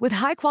bags with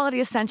high-quality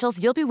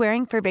essentials you'll be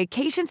wearing for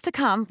vacations to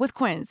come with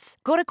Quince.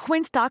 Go to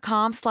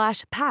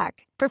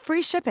quince.com/pack for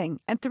free shipping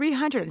and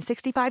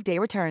 365-day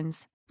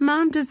returns.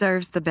 Mom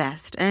deserves the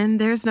best, and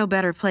there's no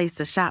better place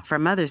to shop for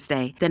Mother's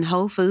Day than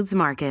Whole Foods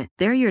Market.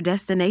 They're your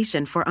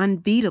destination for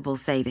unbeatable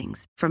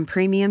savings, from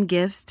premium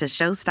gifts to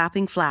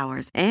show-stopping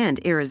flowers and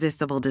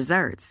irresistible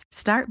desserts.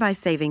 Start by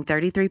saving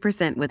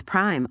 33% with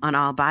Prime on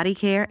all body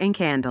care and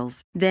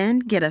candles. Then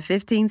get a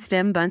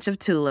 15-stem bunch of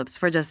tulips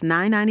for just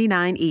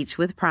 $9.99 each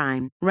with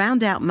Prime.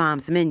 Round out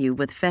Mom's menu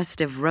with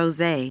festive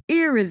rosé,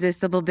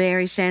 irresistible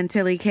berry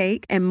chantilly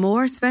cake, and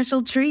more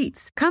special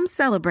treats. Come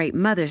celebrate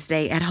Mother's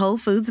Day at Whole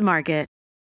Foods Market.